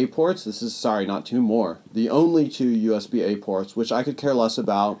USB-A ports. This is, sorry, not 2 more. The only 2 USB-A ports, which I could care less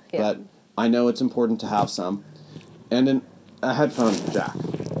about, but I know it's important to have some. And a headphone jack.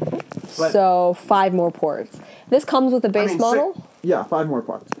 But, so 5 more ports. This comes with the base model? Yeah, 5 more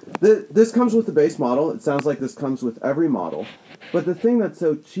ports. This comes with the base model. It sounds like this comes with every model. But the thing that's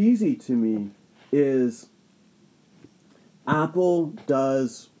so cheesy to me is Apple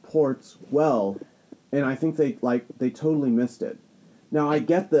does ports well, and I think they totally missed it. Now I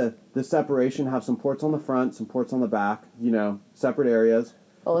get the separation, have some ports on the front, some ports on the back, separate areas.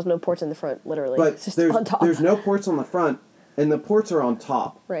 Well, there's no ports in the front, literally. But it's just on top. There's no ports on the front, and the ports are on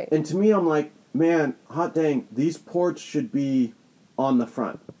top. Right. And to me, I'm like, man, hot dang, these ports should be on the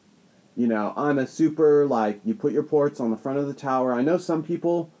front. I'm a super, you put your ports on the front of the tower. I know some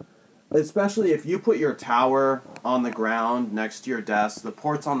people, especially if you put your tower on the ground next to your desk, the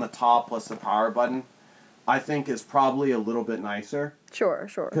ports on the top plus the power button, I think is probably a little bit nicer. Sure.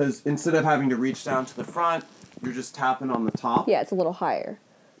 Because instead of having to reach down to the front, you're just tapping on the top. Yeah, it's a little higher.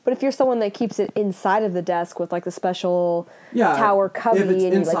 But if you're someone that keeps it inside of the desk with the special tower cubby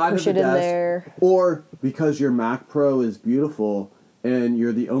and you push it in there. Or because your Mac Pro is beautiful and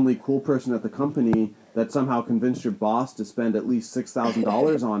you're the only cool person at the company that somehow convinced your boss to spend at least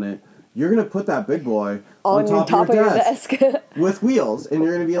 $6,000 on it, you're going to put that big boy on top of your desk with wheels. And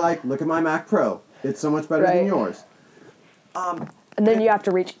you're going to be like, look at my Mac Pro. It's so much better than yours. And then you have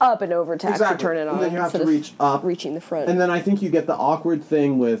to reach up and over to actually turn it on. And then you have to reach up. Reaching the front. And then I think you get the awkward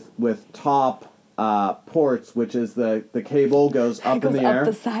thing with top ports, which is the cable goes up in the air. Up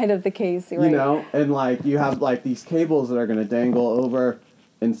the side of the case, right? And you have these cables that are going to dangle over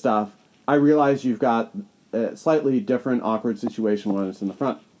and stuff. I realize you've got a slightly different awkward situation when it's in the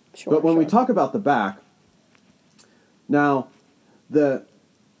front. Sure. But when we talk about the back, now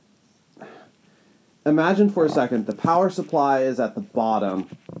imagine for a second, the power supply is at the bottom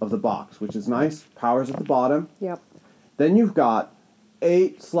of the box, which is nice. Power's at the bottom. Yep. Then you've got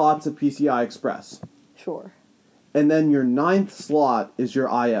 8 slots of PCI Express. Sure. And then your 9th slot is your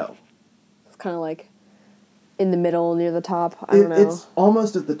I.O. It's kind of in the middle, near the top. I don't know. It's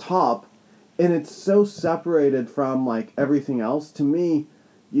almost at the top, and it's so separated from, everything else. To me,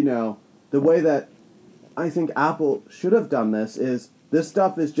 the way that I think Apple should have done this is this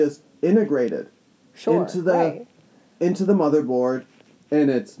stuff is just integrated. Into the motherboard, and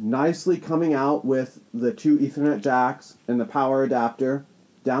it's nicely coming out with the 2 Ethernet jacks and the power adapter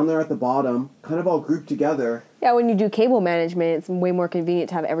down there at the bottom, kind of all grouped together. Yeah, when you do cable management, it's way more convenient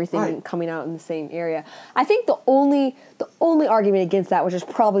to have everything coming out in the same area. I think the only argument against that, which is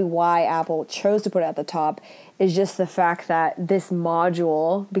probably why Apple chose to put it at the top, is just the fact that this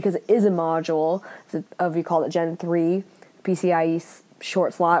module, because it is a module of, you call it Gen 3 PCIe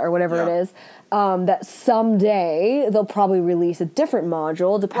short slot or whatever it is, that someday they'll probably release a different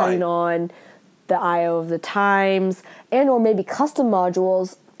module depending on the I/O of the times, and or maybe custom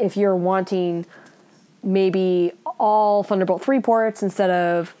modules if you're wanting maybe all Thunderbolt 3 ports instead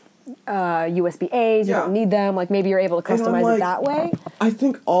of USB-A's. You don't need them. Maybe you're able to customize it that way. I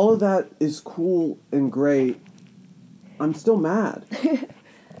think all of that is cool and great. I'm still mad.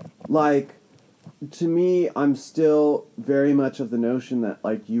 To me, I'm still very much of the notion that,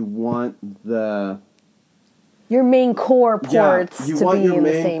 you want your main core ports to be in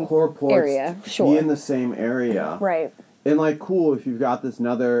the same area. To be in the same area. Right. And, cool, if you've got this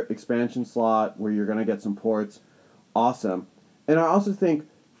another expansion slot where you're going to get some ports, awesome. And I also think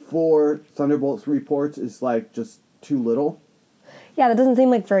 4 Thunderbolt 3 ports is, just too little. Yeah, that doesn't seem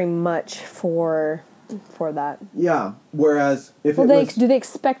like very much for that. Yeah, whereas if do they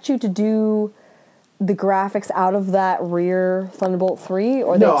expect you to do the graphics out of that rear Thunderbolt 3,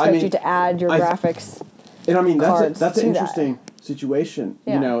 or they expect you to add your graphics? And that's an interesting situation.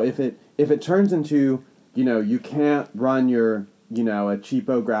 Yeah. If it turns into, you can't run your, a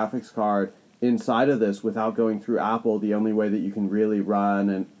cheapo graphics card inside of this without going through Apple. The only way that you can really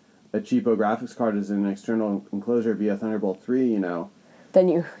run a cheapo graphics card is in an external enclosure via Thunderbolt 3. Then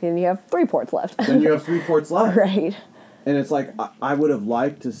you have 3 ports left. Then you have 3 ports left. Right. And it's I would have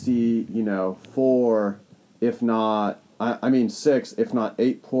liked to see, 4, if not, 6, if not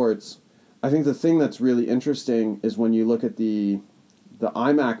 8 ports. I think the thing that's really interesting is when you look at the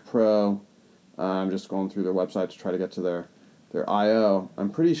iMac Pro, I'm just going through their website to try to get to their I.O. I'm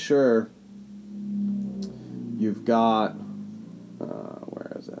pretty sure you've got,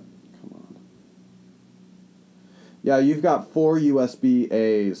 where is it? Come on. Yeah, you've got 4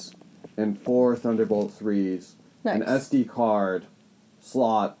 USB-A's and 4 Thunderbolt 3's. Nice. An SD card,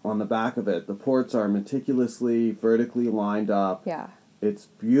 slot on the back of it. The ports are meticulously, vertically lined up. Yeah. It's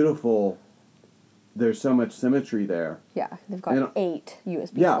beautiful. There's so much symmetry there. Yeah, they've got 8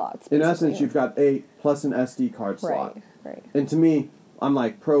 USB slots. In essence, you've got 8 plus an SD card slot. Right. And to me, I'm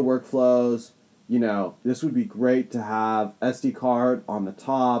like, pro workflows, you know, this would be great to have SD card on the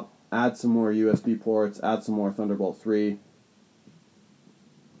top, add some more USB ports, add some more Thunderbolt 3.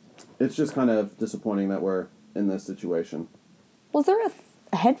 It's just kind of disappointing that we're in this situation. Was there a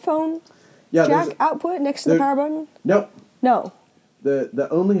headphone jack output next to the power button? Nope. No. The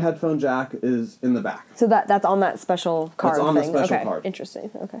only headphone jack is in the back. So that's on that special card thing? It's on the special okay. card.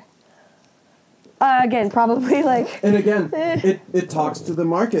 Interesting. Okay. Again, probably like. And again, it talks to the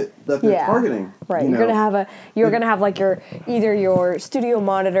market that they're targeting. Right. You're gonna have like either your studio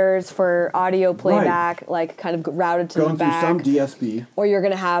monitors for audio playback, like kind of routed to the back. Going through some DSP. Or you're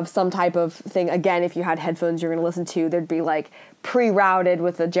gonna have some type of thing. Again, if you had headphones, you're gonna listen to. There'd be like pre-routed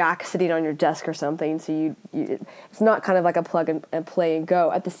with a jack sitting on your desk or something. So it's not kind of like a plug and play and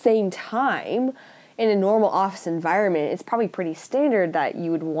go. At the same time, in a normal office environment, it's probably pretty standard that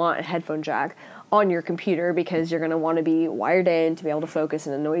you would want a headphone jack on your computer because you're going to want to be wired in to be able to focus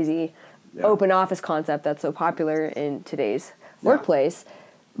in a noisy open office concept that's so popular in today's workplace.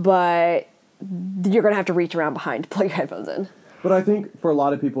 But you're going to have to reach around behind to plug your headphones in. But I think for a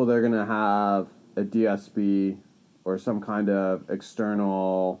lot of people, they're going to have a DSP or some kind of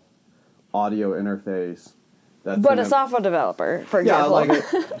external audio interface. But a software developer, for example. Yeah,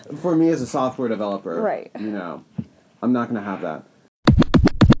 for me as a software developer, right. You know, I'm not going to have that.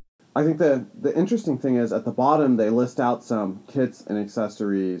 I think the interesting thing is at the bottom they list out some kits and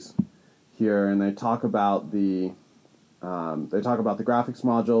accessories here, and they talk about the graphics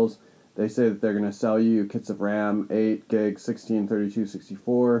modules. They say that they're going to sell you kits of RAM, 8 gigs, 16, 32,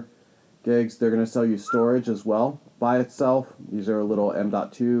 64 gigs. They're going to sell you storage as well by itself. These are little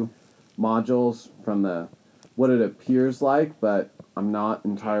M.2 modules from what it appears like, but I'm not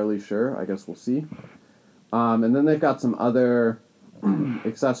entirely sure. I guess we'll see. And then they've got some other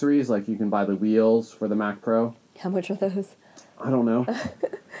accessories, like you can buy the wheels for the Mac Pro. How much are those? I don't know.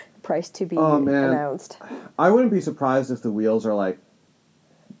 Price to be announced. I wouldn't be surprised if the wheels are like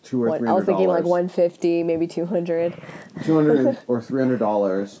 $200 or $300. I was thinking like $150, maybe $200. $200 or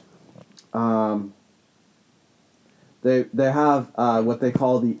 $300. They have what they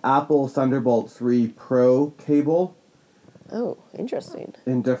call the Apple Thunderbolt 3 Pro cable. Oh, interesting.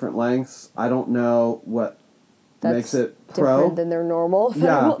 In different lengths. I don't know what makes it pro. Different than their normal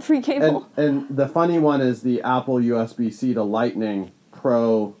Thunderbolt 3 cable. And the funny one is the Apple USB-C to Lightning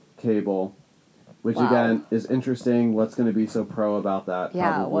Pro cable, which again is interesting. What's going to be so pro about that?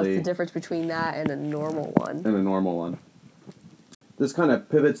 Yeah, probably. What's the difference between that and a normal one? This kind of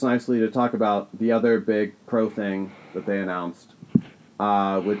pivots nicely to talk about the other big pro thing that they announced,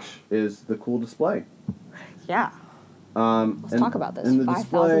 which is the cool display. Yeah. Let's talk about this.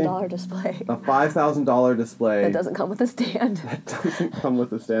 $5,000 display. A $5,000 display. That doesn't come with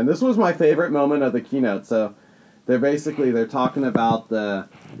a stand. This was my favorite moment of the keynote. So they're talking about the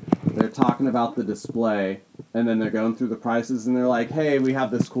display, and then they're going through the prices, and they're like, hey, we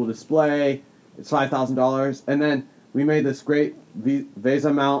have this cool display. It's $5,000, and then we made this great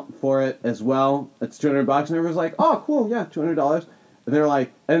VESA mount for it as well. It's $200, and everyone's like, oh, cool, yeah, $200. And they're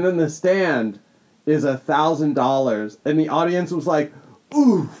like, and then the stand is $1,000, and the audience was like,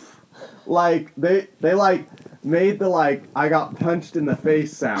 oof, like they like made the like I got punched in the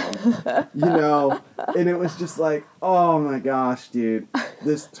face sound, you know, and it was just like, oh my gosh, dude,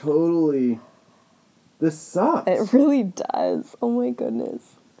 this sucks. It really does. Oh my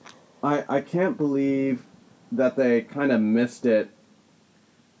goodness. I can't believe that they kind of missed it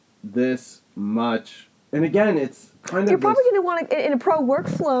this much. And again, it's kind of... You're probably going to want to, in a pro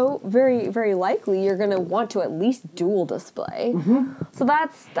workflow, very, very likely, you're going to want to at least dual display. Mm-hmm. So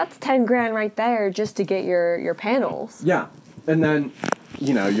that's $10,000 right there just to get your panels. Yeah. And then,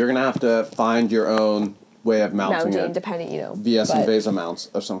 you know, you're going to have to find your own way of mounting it. Depending, you know. VS and VESA mounts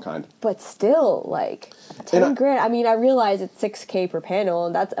of some kind. But still, like, $10,000. I mean, I realize it's $6,000 per panel,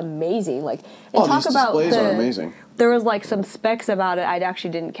 and that's amazing. Like, and these displays are amazing. There was like some specs about it. I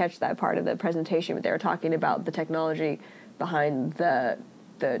actually didn't catch that part of the presentation, but they were talking about the technology behind the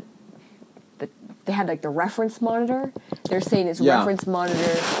they had like the reference monitor. They're saying it's reference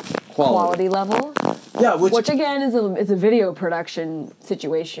monitor quality level. Yeah, which again is a video production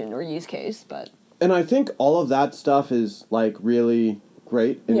situation or use case, but. And I think all of that stuff is like really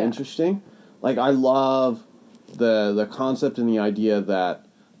great and interesting. Like I love the concept and the idea that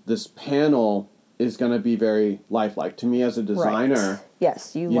this panel is going to be very lifelike. To me as a designer,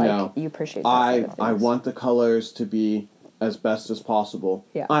 yes, you appreciate that. I want the colors to be as best as possible.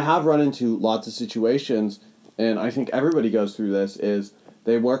 Yeah. I have run into lots of situations, and I think everybody goes through this, is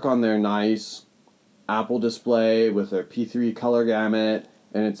they work on their nice Apple display with their P3 color gamut,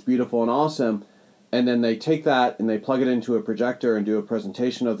 and it's beautiful and awesome, and then they take that and they plug it into a projector and do a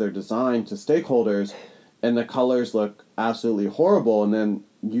presentation of their design to stakeholders, and the colors look absolutely horrible, and then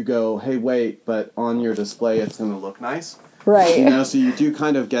you go, hey, wait, but on your display it's going to look nice. Right. You know, so you do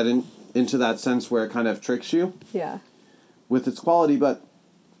kind of get into that sense where it kind of tricks you. Yeah. With its quality, but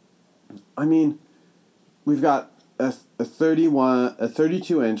I mean, we've got a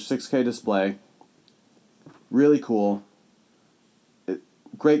 32-inch 6K display, really cool,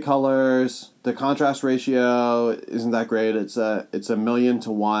 great colors. The contrast ratio isn't that great. It's a 1,000,000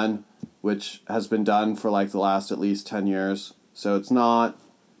 to 1, which has been done for like the last at least 10 years. So it's not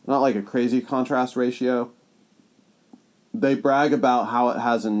like a crazy contrast ratio. They brag about how it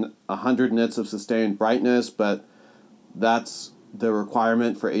has 100 nits of sustained brightness, but that's the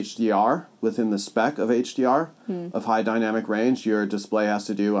requirement for HDR. Within the spec of HDR, of high dynamic range, your display has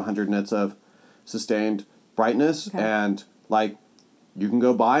to do 100 nits of sustained brightness, and like you can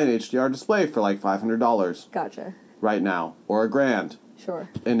go buy an HDR display for like $500. Gotcha. Right now, or $1,000. Sure.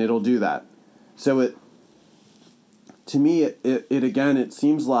 And it'll do that. So to me, it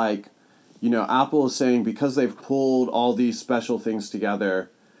seems like, you know, Apple is saying because they've pulled all these special things together,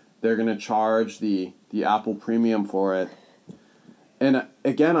 they're going to charge the Apple Premium for it. And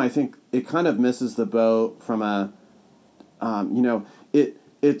again, I think it kind of misses the boat from a, you know,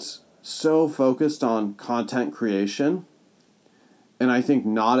 it's so focused on content creation, and I think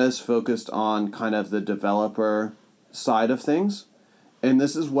not as focused on kind of the developer side of things. And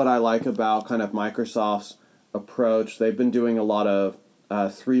this is what I like about kind of Microsoft's approach. They've been doing a lot of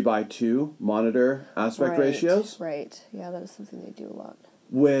 3:2 monitor aspect ratios. Right. Yeah, that is something they do a lot.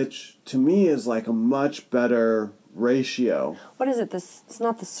 Which to me is like a much better ratio. What is it? It's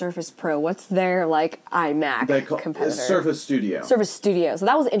not the Surface Pro. What's their like iMac competitor? Surface Studio. Surface Studio. So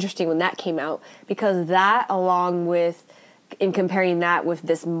that was interesting when that came out, because that, along with, in comparing that with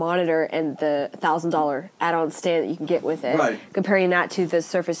this monitor and the $1,000 add-on stand that you can get with it, right, comparing that to the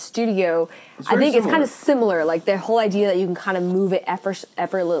Surface Studio, I think it's kind of similar. Like the whole idea that you can kind of move it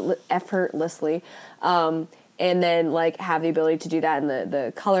effortlessly, and then like have the ability to do that, and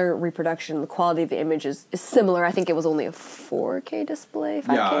the color reproduction, the quality of the image is similar. I think it was only a 4K display,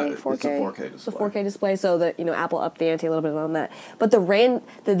 5K, yeah, 4K. It's a 4K display. It's a 4K display, so that, you know, Apple upped the ante a little bit on that. But the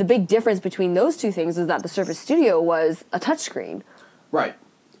big difference between those two things is that the Surface Studio was a touchscreen, right?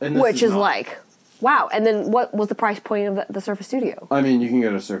 And which is like, wow. And then what was the price point of the Surface Studio? I mean, you can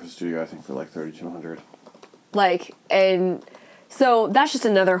get a Surface Studio, I think, for like $3,200. Like, and so that's just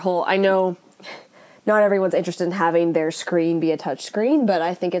another whole. I know not everyone's interested in having their screen be a touch screen, but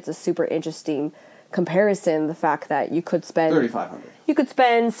I think it's a super interesting comparison. The fact that you could spend $3,500. You could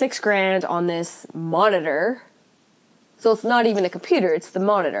spend $6,000 on this monitor, so it's not even a computer; it's the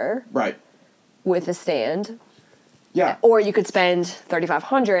monitor, right, with a stand. Yeah. Or you could spend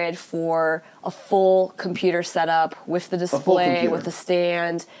 $3,500 for a full computer setup with the display, with the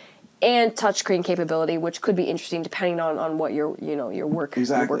stand, and touchscreen capability, which could be interesting depending on what your work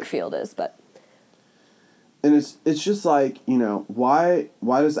field is. But and it's just like, you know, why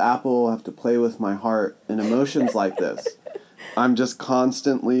does Apple have to play with my heart and emotions like this? I'm just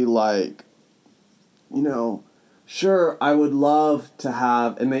constantly like, you know, sure, I would love to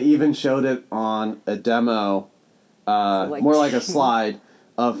have, and they even showed it on a demo, more like a slide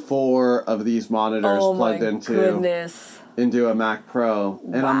of 4 of these monitors plugged into a Mac Pro.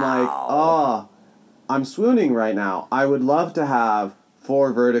 And I'm like, I'm swooning right now. I would love to have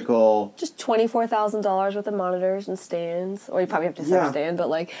 4 vertical. Just $24,000 worth of monitors and stands. Or you probably have to set a stand, but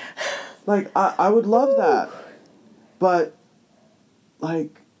like. Like, I would love that. But,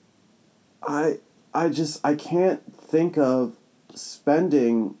 like, I can't think of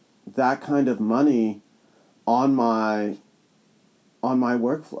spending that kind of money on my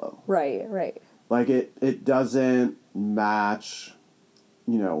workflow. Right. Like, it doesn't match,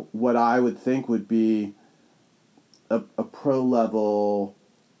 you know, what I would think would be a pro level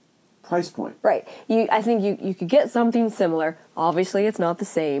price point. Right. I think you could get something similar. Obviously, it's not the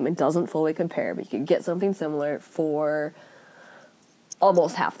same. It doesn't fully compare, but you could get something similar for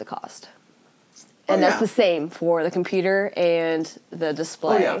almost half the cost. And that's the same for the computer and the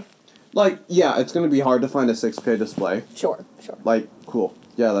display. Oh, yeah. Like, yeah, it's going to be hard to find a 6K display. Sure. Like, cool.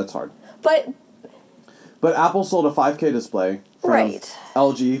 Yeah, that's hard. But Apple sold a 5K display from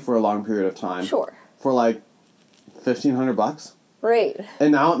LG for a long period of time. Sure. For like $1,500. Right.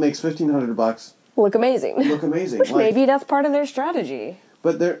 And now it makes $1,500 look amazing. Which maybe that's part of their strategy.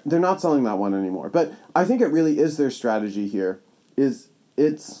 But they're not selling that one anymore. But I think it really is their strategy here.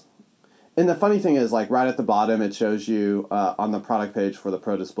 And the funny thing is, like, right at the bottom, it shows you on the product page for the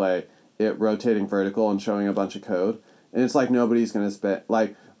Pro Display, it rotating vertical and showing a bunch of code. And it's like nobody's going to spend...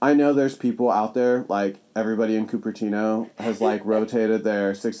 Like, I know there's people out there, like, everybody in Cupertino has, like, rotated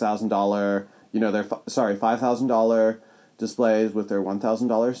their $6,000, their $5,000 displays with their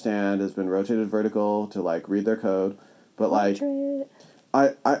 $1,000 stand has been rotated vertical to, like, read their code. But, like,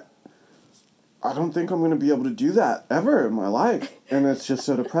 I don't think I'm going to be able to do that ever in my life. And it's just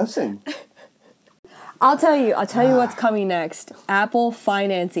so depressing. I'll tell you what's coming next. Apple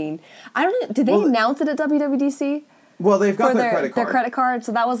financing. Did they announce it at WWDC? Well, they've got their credit card. Their credit card,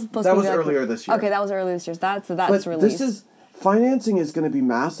 so that was supposed to be earlier this year. Okay, that was earlier this year. That's but released. Financing is going to be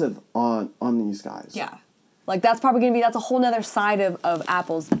massive on these guys. Yeah. Like, that's probably going to be, that's a whole nother side of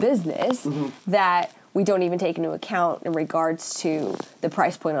Apple's business that we don't even take into account in regards to the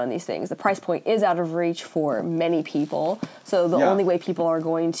price point on these things. The price point is out of reach for many people, so the only way people are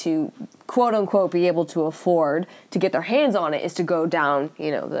going to, quote unquote, be able to afford to get their hands on it is to go down,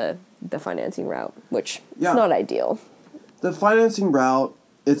 the financing route, which is not ideal. The financing route,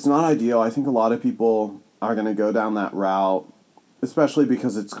 it's not ideal. I think a lot of people are going to go down that route, especially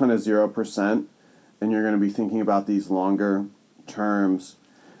because it's kind of 0%, and you're going to be thinking about these longer terms.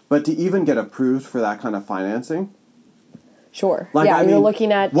 But to even get approved for that kind of financing... Sure. Like, yeah, you're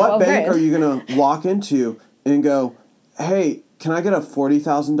looking at $12,000. What bank are you going to walk into and go, hey, can I get a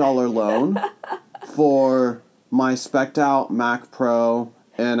 $40,000 loan for my spec'd out Mac Pro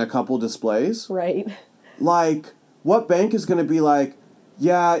and a couple displays? Right. Like, what bank is going to be like,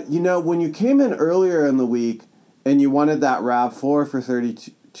 yeah, when you came in earlier in the week and you wanted that RAV4 for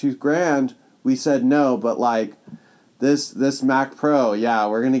 $32,000, we said no, but like... This Mac Pro, yeah,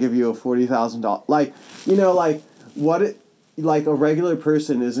 we're gonna give you a $40,000. Like, a regular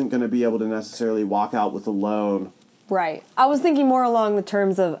person isn't gonna be able to necessarily walk out with a loan. Right. I was thinking more along the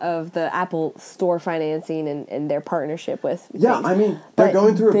terms of the Apple Store financing and their partnership with. Yeah, things. I mean, they're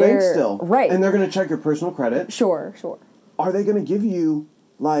going through a bank still, right? And they're gonna check your personal credit. Sure. Are they gonna give you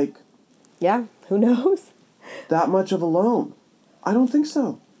Yeah, who knows? That much of a loan? I don't think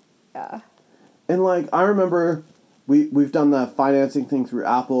so. Yeah. And I remember. We've done the financing thing through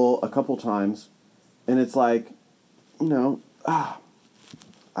Apple a couple times, and it's I don't know.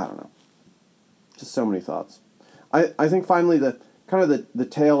 Just so many thoughts. I think finally the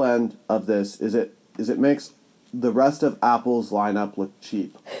tail end of this is it makes the rest of Apple's lineup look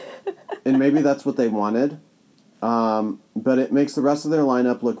cheap. And maybe that's what they wanted, but it makes the rest of their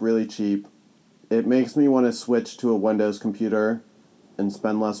lineup look really cheap. It makes me want to switch to a Windows computer and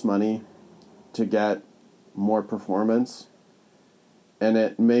spend less money to get more performance, and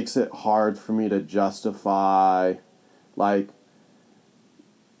it makes it hard for me to justify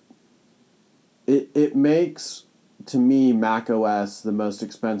it makes to me Mac OS the most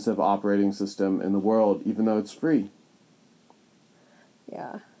expensive operating system in the world, even though it's free.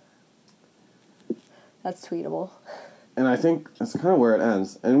 Yeah, that's tweetable. And I think that's kind of where it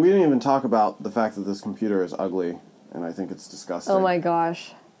ends. And we didn't even talk about the fact that this computer is ugly, and I think it's disgusting. Oh my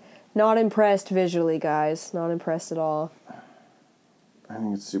gosh. Not impressed visually, guys. Not impressed at all. I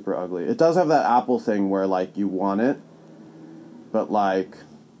think it's super ugly. It does have that Apple thing where, you want it, but, I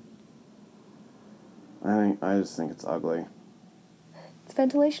just think it's ugly. It's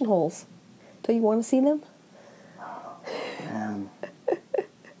ventilation holes. Don't you want to see them? Man. It's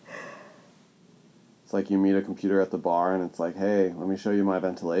like you meet a computer at the bar and it's like, hey, let me show you my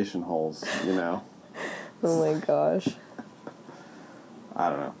ventilation holes, Oh my gosh. I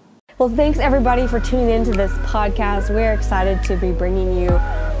don't know. Well, thanks everybody for tuning into this podcast. We're excited to be bringing you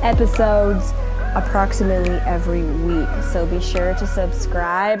episodes approximately every week. So be sure to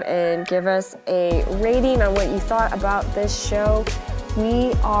subscribe and give us a rating on what you thought about this show.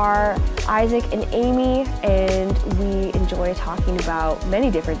 We are Isaac and Amy, and we enjoy talking about many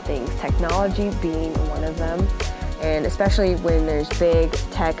different things, technology being one of them. And especially when there's big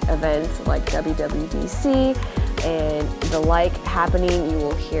tech events like WWDC and the like happening, you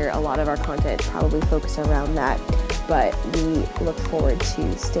will hear a lot of our content probably focus around that. But we look forward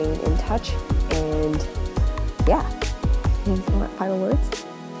to staying in touch. And yeah, any final words?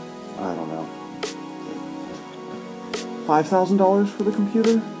 I don't know. $5,000 for the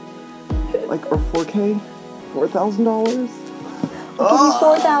computer? Or 4K? $4,000? I'll give you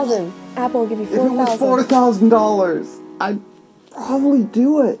 $4,000. Apple will give you $4,000. If it was $4,000, I'd probably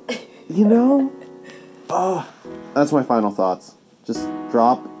do it. That's my final thoughts. Just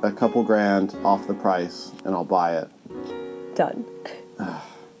drop a couple grand off the price and I'll buy it. Done.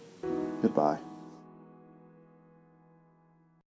 Goodbye.